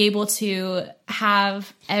be able to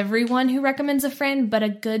have everyone who recommends a friend, but a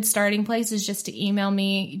good starting place is just to email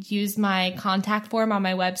me, use my contact form on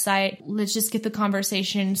my website. Let's just get the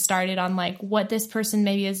conversation started on like what this person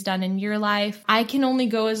maybe has done in your life. I can only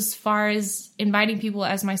go as far as inviting people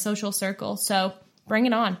as my social circle. So bring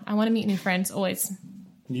it on. I want to meet new friends always.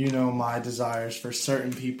 You know my desires for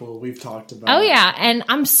certain people we've talked about. Oh yeah, and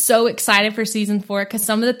I'm so excited for season 4 because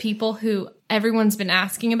some of the people who everyone's been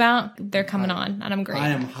asking about, they're coming on, and I'm great. I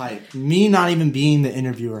am hyped. Me not even being the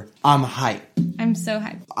interviewer, I'm hyped. I'm so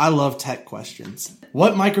hyped. I love tech questions.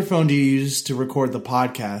 What microphone do you use to record the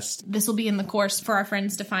podcast? This will be in the course for our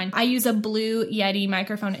friends to find. I use a Blue Yeti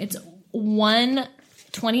microphone. It's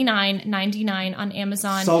 $129.99 on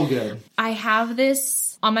Amazon. So good. I have this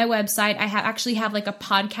on my website. I actually have like a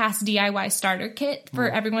podcast DIY starter kit for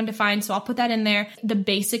everyone to find. So I'll put that in there. The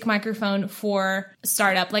basic microphone for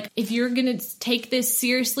startup. Like if you're going to take this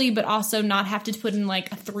seriously, but also not have to put in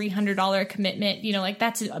like a $300 commitment, you know, like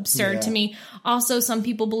that's absurd to me. Also, some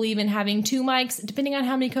people believe in having 2 mics, depending on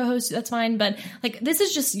how many co-hosts, that's fine. But like, this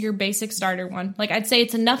is just your basic starter one. Like I'd say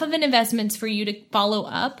it's enough of an investment for you to follow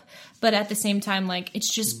up. But at the same time, like,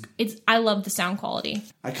 I love the sound quality.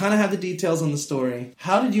 I kind of have the details on the story.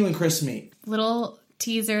 How did you and Chris meet? Little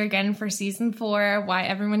teaser again for season 4, why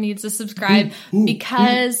everyone needs to subscribe.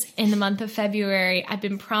 Because in the month of February, I've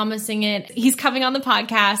been promising it. He's coming on the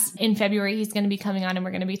podcast. In February, he's going to be coming on and we're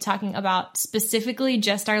going to be talking about specifically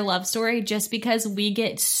just our love story, just because we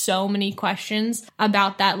get so many questions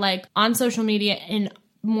about that, like, on social media and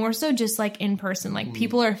more so just like in person. Like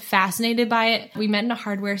people are fascinated by it. We met in a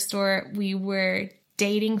hardware store. We were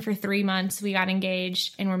dating for 3 months. We got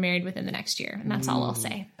engaged and we're married within the next year. And that's all I'll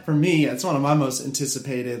say. For me, it's one of my most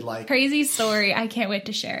anticipated, like, crazy story. I can't wait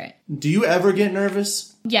to share it. Do you ever get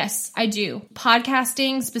nervous? Yes, I do.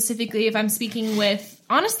 Podcasting, specifically if I'm speaking with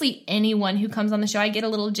honestly anyone who comes on the show, I get a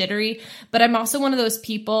little jittery, but I'm also one of those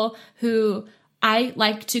people who I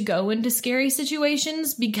like to go into scary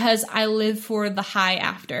situations because I live for the high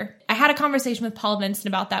after. I had a conversation with Paul Vincent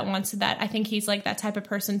about that once, that I think he's like that type of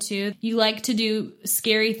person too. You like to do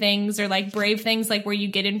scary things or like brave things, like where you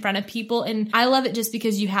get in front of people. And I love it just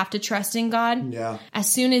because you have to trust in God. Yeah. As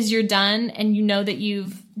soon as you're done and you know that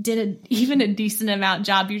you've did even a decent amount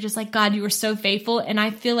job, you're just like, God, you were so faithful. And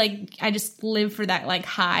I feel like I just live for that like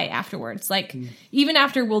high afterwards. Like even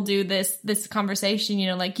after we'll do this conversation, you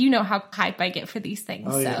know, like, you know how hype I get for these things.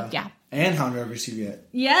 Oh, so yeah. And how nervous you get.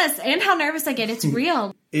 Yes, and how nervous I get. It's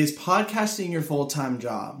real. Is podcasting your full-time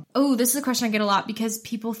job? Oh, this is a question I get a lot because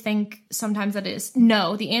people think sometimes that it is.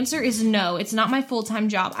 No, the answer is no. It's not my full-time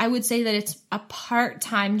job. I would say that it's a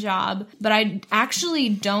part-time job, but I actually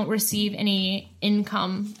don't receive any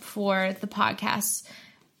income for the podcast.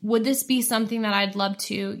 Would this be something that I'd love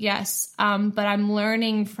to? Yes. But I'm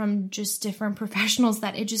learning from just different professionals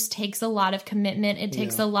that it just takes a lot of commitment. It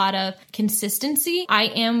takes a lot of consistency. I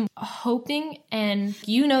am hoping, and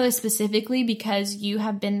you know this specifically because you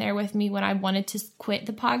have been there with me when I wanted to quit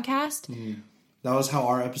the podcast. That was how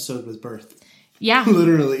our episode was birthed. Yeah.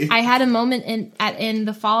 Literally. I had a moment in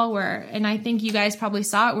the fall where, and I think you guys probably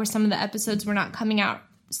saw it, where some of the episodes were not coming out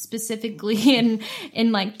specifically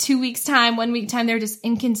in like 2 weeks time, 1 week time. They're just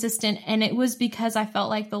inconsistent. And it was because I felt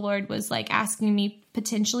like the Lord was like asking me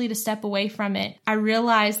potentially to step away from it. I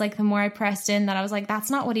realized like the more I pressed in that I was like, that's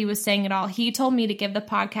not what he was saying at all. He told me to give the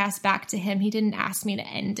podcast back to him. He didn't ask me to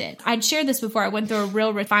end it. I'd shared this before. I went through a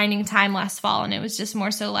real refining time last fall, and it was just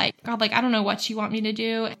more so like, God, like, I don't know what you want me to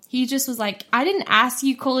do. He just was like, I didn't ask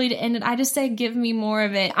you, Coley, to end it. I just said, give me more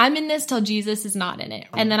of it. I'm in this till Jesus is not in it.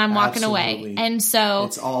 And then I'm walking away. And so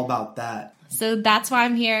it's all about that. So that's why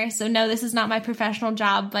I'm here. So no, this is not my professional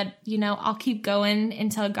job, but you know, I'll keep going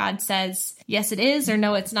until God says, yes, it is, or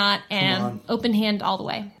no, it's not. And open hand all the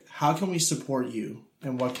way. How can we support you,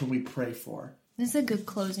 and what can we pray for? This is a good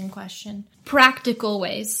closing question. Practical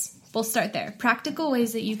ways. We'll start there. Practical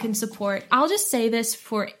ways that you can support. I'll just say this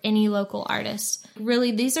for any local artist.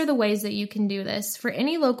 Really, these are the ways that you can do this. For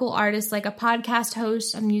any local artist, like a podcast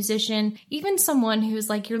host, a musician, even someone who's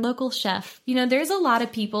like your local chef. You know, there's a lot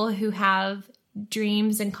of people who have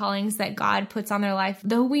dreams and callings that God puts on their life.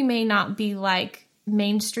 Though we may not be like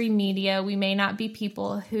mainstream media, we may not be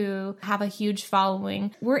people who have a huge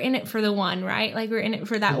following, we're in it for the one, right? Like we're in it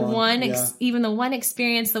for that even the one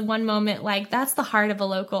experience, the one moment. Like that's the heart of a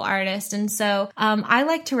local artist. And so I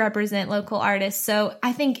like to represent local artists. So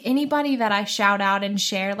I think anybody that I shout out and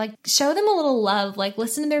share, like show them a little love, like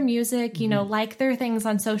listen to their music, you know, like their things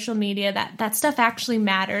on social media. That stuff actually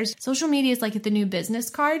matters. Social media is like the new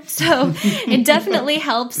business card. So it definitely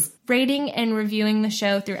helps. Rating and reviewing the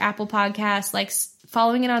show through Apple Podcasts, like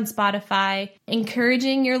following it on Spotify,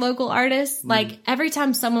 encouraging your local artists. Like every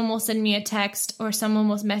time someone will send me a text or someone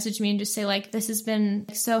will message me and just say like, this has been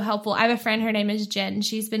so helpful. I have a friend, her name is Jen.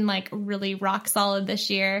 She's been like really rock solid this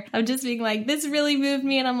year. I'm just being like, this really moved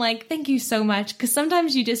me. And I'm like, thank you so much. Cause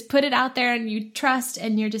sometimes you just put it out there and you trust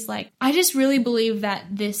and you're just like, I just really believe that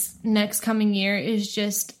this next coming year is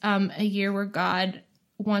just a year where God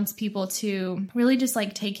wants people to really just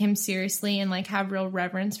like take him seriously and like have real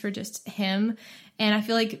reverence for just him. And I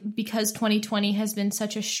feel like because 2020 has been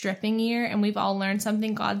such a stripping year and we've all learned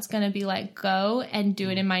something, God's going to be like, go and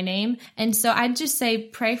do it in my name. And so I'd just say,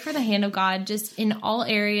 pray for the hand of God just in all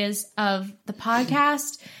areas of the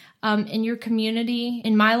podcast, in your community,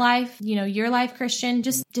 in my life, you know, your life, Christian,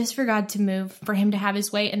 just for God to move, for him to have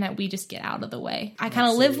his way, and that we just get out of the way. I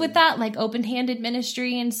kind of live with that, like open-handed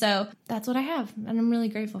ministry. And so that's what I have. And I'm really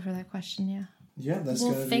grateful for that question. Yeah. Yeah, that's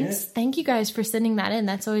well, gonna thanks. be it. Thank you guys for sending that in.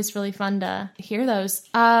 That's always really fun to hear those.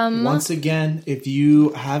 Once again, if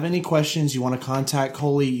you have any questions, you want to contact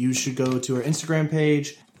Coley, you should go to her Instagram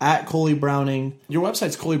page at Coley Browning. Your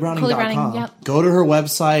website's ColeyBrowning.com. Coley Browning, yep. Go to her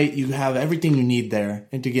website. You have everything you need there,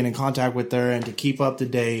 and to get in contact with her and to keep up to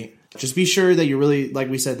date. Just be sure that you're really, like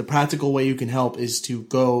we said, the practical way you can help is to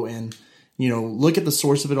go and, you know, look at the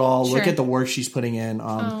source of it all. Sure. Look at the work she's putting in.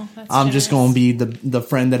 I'm just going to be the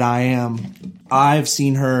friend that I am. I've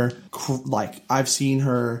seen her, Were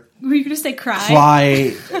you going to say cry?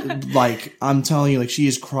 Cry. Like, I'm telling you, like, she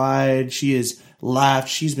has cried. She has laughed.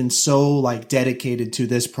 She's been so, like, dedicated to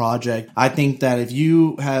this project. I think that if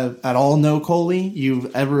you have at all know Coley,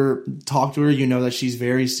 you've ever talked to her, you know that she's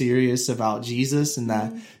very serious about Jesus and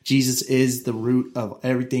that Jesus is the root of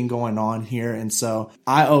everything going on here. And so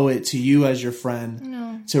I owe it to you as your friend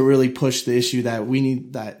to really push the issue that we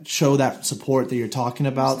need, that show that support that you're talking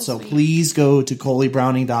about. So please go to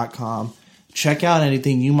ColeyBrowning.com. check out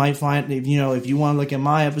anything you might find. If you want to look at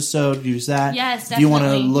my episode, use that. Yes, definitely. If you want to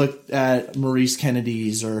definitely. look at Maurice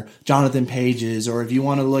Kennedy's or Jonathan Page's, or if you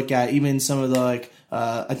want to look at even some of the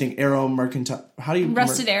I think Arrow Mercantile. How do you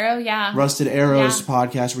Rusted Arrow? Yeah. Rusted Arrows Yeah.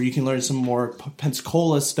 podcast, where you can learn some more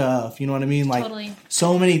Pensacola stuff. You know what I mean? Like Totally.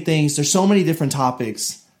 so many things. There's so many different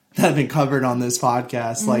topics that have been covered on this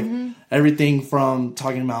podcast. Mm-hmm. Like everything from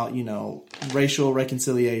talking about, racial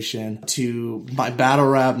reconciliation to my battle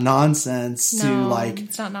rap nonsense No, to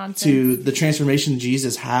it's not nonsense. to the transformation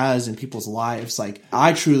Jesus has in people's lives. Like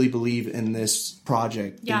I truly believe in this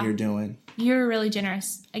project Yeah. that you're doing. You're really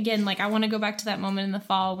generous. Again, I want to go back to that moment in the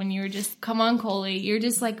fall when you were just, come on, Coley. You're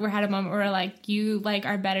just we had a moment where you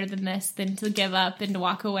are better than this, than to give up and to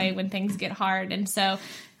walk away when things get hard. And so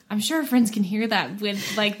I'm sure our friends can hear that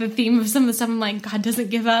with the theme of some of the stuff. I'm like, God doesn't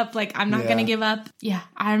give up. I'm not going to give up. Yeah,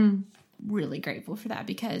 I'm really grateful for that,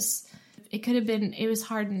 because it was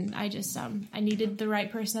hard, and I just, I needed the right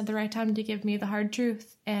person at the right time to give me the hard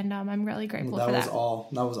truth. And I'm really grateful for that.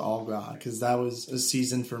 That was all God, because that was a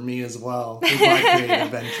season for me as well with my creative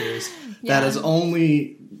ventures that has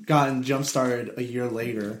only gotten jump started a year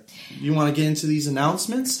later. You want to get into these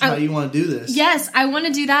announcements? How do you want to do this? Yes, I want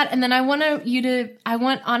to do that, and then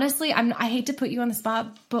honestly, I hate to put you on the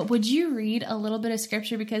spot, but would you read a little bit of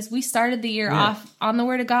scripture, because we started the year off on the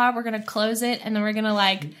Word of God. We're going to close it, and then we're going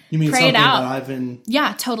to you mean pray it out. That I've been...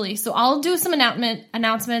 Yeah, totally. So I'll do some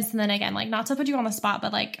announcements, and then again, not to put you on the spot,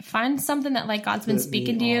 but find something that God's been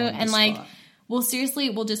speaking to you, and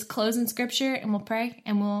we'll just close in scripture, and we'll pray,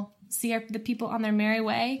 and we'll see the people on their merry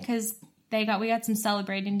way, because we got some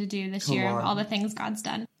celebrating to do this year of all the things God's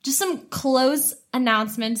done. Just some close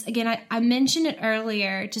announcements. Again, I mentioned it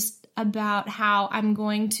earlier, just about how I'm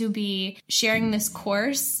going to be sharing this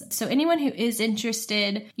course. So anyone who is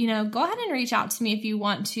interested, go ahead and reach out to me if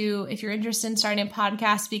you're interested in starting a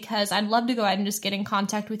podcast, because I'd love to go ahead and just get in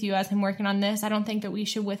contact with you as I'm working on this. I don't think that we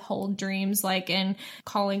should withhold dreams and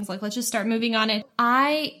callings. Let's just start moving on it.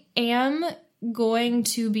 I am going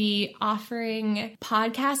to be offering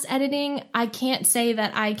podcast editing. I can't say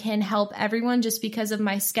that I can help everyone just because of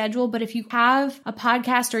my schedule, but if you have a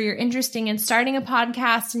podcast or you're interested in starting a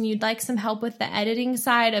podcast and you'd like some help with the editing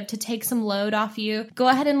side to take some load off you, go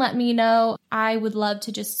ahead and let me know. I would love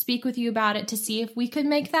to just speak with you about it to see if we could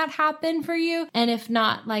make that happen for you. And if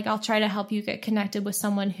not, I'll try to help you get connected with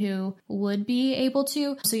someone who would be able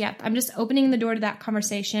to. So yeah, I'm just opening the door to that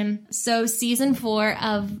conversation. So season 4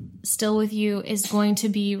 of Still With You is going to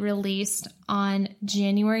be released on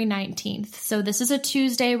January 19th. So this is a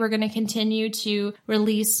Tuesday. We're going to continue to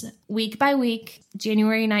release week by week,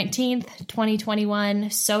 January 19th, 2021.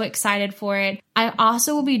 So excited for it. I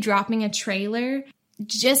also will be dropping a trailer,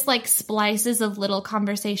 just splices of little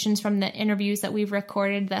conversations from the interviews that we've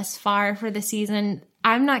recorded thus far for the season.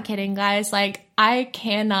 I'm not kidding, guys. I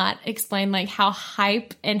cannot explain how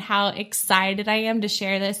hype and how excited I am to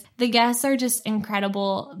share this. The guests are just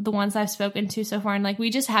incredible, the ones I've spoken to so far, and we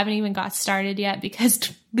just haven't even got started yet because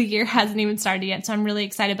the year hasn't even started yet. So I'm really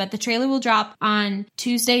excited. But the trailer will drop on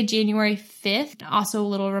Tuesday, January 5th. Also, a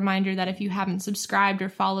little reminder that if you haven't subscribed or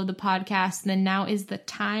followed the podcast, then now is the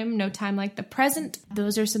time. No time like the present.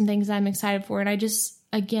 Those are some things I'm excited for. And I just,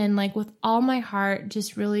 again, with all my heart,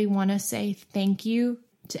 just really want to say thank you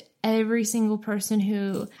to every single person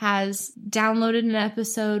who has downloaded an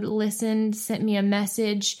episode, listened, sent me a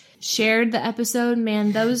message, shared the episode.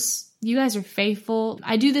 Man, you guys are faithful.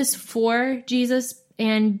 I do this for Jesus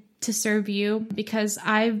and to serve you, because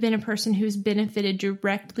I've been a person who's benefited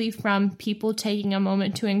directly from people taking a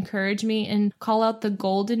moment to encourage me and call out the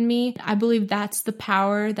gold in me. I believe that's the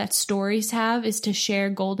power that stories have, is to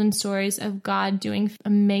share golden stories of God doing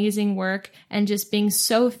amazing work and just being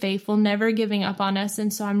so faithful, never giving up on us.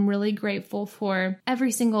 And so I'm really grateful for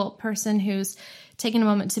every single person who's taking a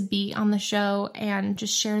moment to be on the show and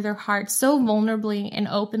just share their hearts so vulnerably and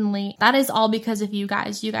openly. That is all because of you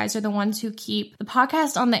guys. You guys are the ones who keep the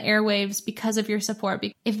podcast on the airwaves because of your support.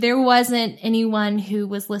 If there wasn't anyone who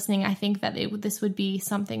was listening, I think that this would be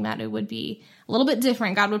something that it would be a little bit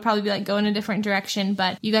different. God would probably be go in a different direction,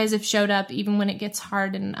 but you guys have showed up even when it gets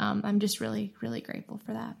hard, and I'm just really, really grateful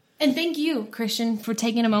for that. And thank you, Christian, for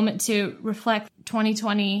taking a moment to reflect.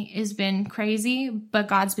 2020 has been crazy, but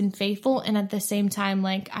God's been faithful. And at the same time,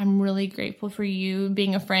 I'm really grateful for you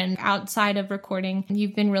being a friend outside of recording.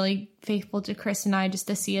 You've been really faithful to Chris and I just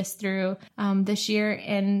to see us through this year.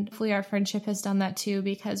 And hopefully our friendship has done that too,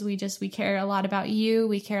 because we care a lot about you.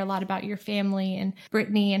 We care a lot about your family and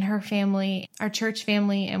Brittany and her family, our church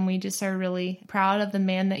family. And we just are really proud of the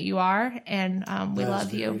man that you are. And we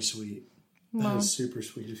love you. Very sweet. That is super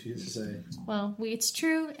sweet of you to say. Well, it's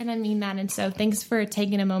true, and I mean that. And so thanks for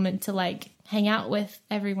taking a moment to like hang out with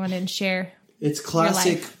everyone and share. It's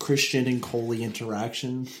classic Christian and Coley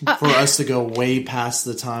interaction for us to go way past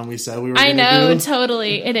the time we said we were going to do. I know,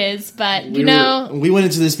 totally, it is. But, we went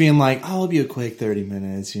into this being like, oh, it'll be a quick 30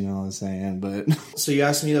 minutes, you know what I'm saying? But so you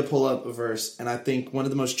asked me to pull up a verse, and I think one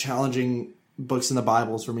of the most challenging books in the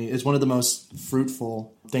Bible for me is one of the most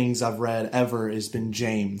fruitful things I've read ever has been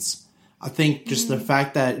James. I think just the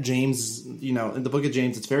fact that James, you know, in the book of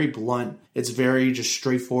James, it's very blunt. It's very just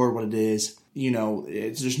straightforward what it is. You know,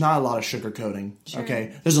 there's not a lot of sugarcoating. Sure.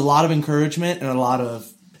 Okay. There's a lot of encouragement and a lot of,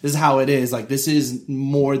 this is how it is. Like, this is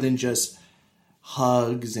more than just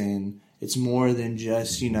hugs and it's more than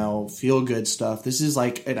just, you know, feel good stuff. This is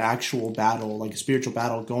like an actual battle, like a spiritual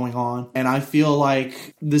battle going on. And I feel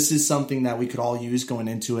like this is something that we could all use going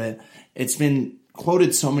into it. It's been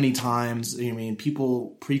quoted so many times. I mean,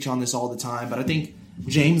 people preach on this all the time, but I think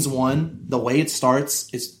James 1, the way it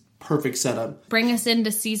starts, is perfect setup. Bring us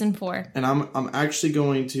into season 4. And I'm actually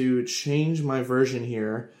going to change my version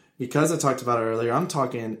here because I talked about it earlier. I'm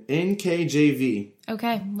talking NKJV.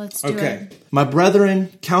 Okay, let's do it. My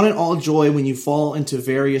brethren, count it all joy when you fall into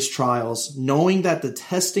various trials, knowing that the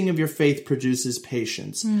testing of your faith produces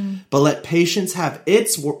patience. But let patience have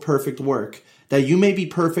its perfect work, that you may be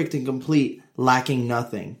perfect and complete, lacking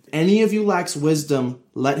nothing. Any of you lacks wisdom,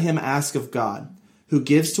 let him ask of God, who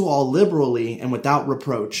gives to all liberally and without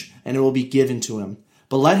reproach, and it will be given to him.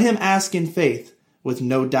 But let him ask in faith, with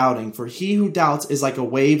no doubting, for he who doubts is like a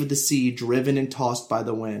wave of the sea driven and tossed by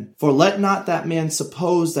the wind. For let not that man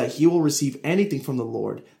suppose that he will receive anything from the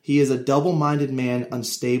Lord. He is a double-minded man,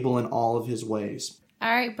 unstable in all of his ways.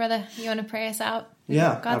 All right, brother, you want to pray us out?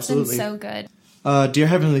 Yeah, God's absolutely. been so good. Dear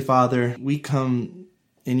Heavenly Father, we come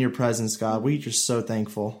in your presence, God. We're just so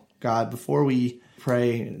thankful. God, before we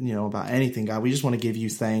pray, you know, about anything, God, we just want to give you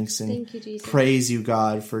thanks and praise you,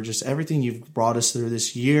 God, for just everything you've brought us through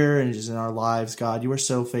this year and just in our lives, God. You are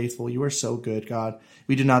so faithful. You are so good, God.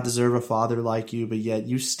 We do not deserve a father like you, but yet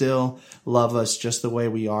you still love us just the way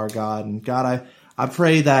we are, God. And God, I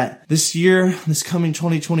pray that this year, this coming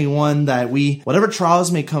 2021, that whatever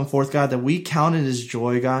trials may come forth, God, that we count it as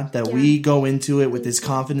joy, God, that we go into it with this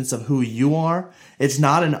confidence of who you are. It's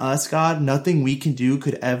not in us, God. Nothing we can do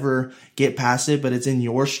could ever get past it, but it's in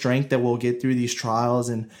your strength that we'll get through these trials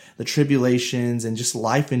and the tribulations and just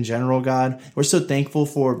life in general, God. We're so thankful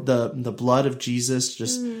for the blood of Jesus,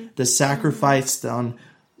 just the sacrifice on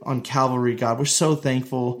Calvary, God. We're so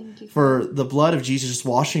thankful for the blood of Jesus just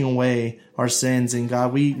washing away our sins. And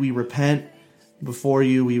God, we repent before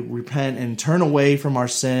you. We repent and turn away from our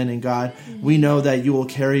sin. And God, we know that you will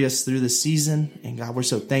carry us through the season. And God, we're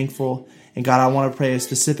so thankful. And God, I want to pray a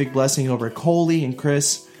specific blessing over Coley and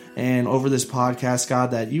Chris and over this podcast,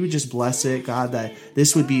 God, that you would just bless it, God, that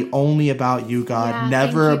this would be only about you, God,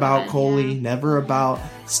 never about Coley, never about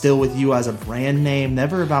Still With You as a brand name,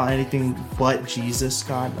 never about anything but Jesus,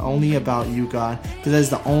 God, only about you, God, because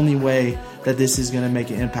that's the only way that this is going to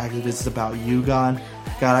make an impact if it's about you, God.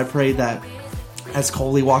 God, I pray that as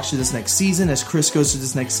Coley walks through this next season, as Chris goes through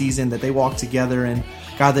this next season, that they walk together and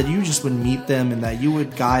God, that you just would meet them and that you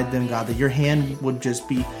would guide them, God, that your hand would just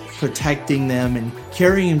be protecting them and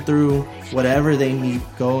carrying them through whatever they need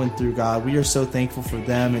going through, God. We are so thankful for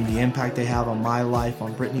them and the impact they have on my life,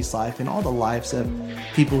 on Brittany's life, and all the lives of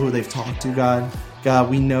people who they've talked to, God.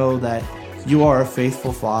 God, we know that you are a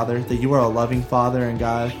faithful Father, that you are a loving Father, and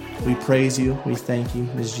God, we praise you, we thank you.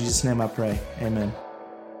 In Jesus' name I pray. Amen.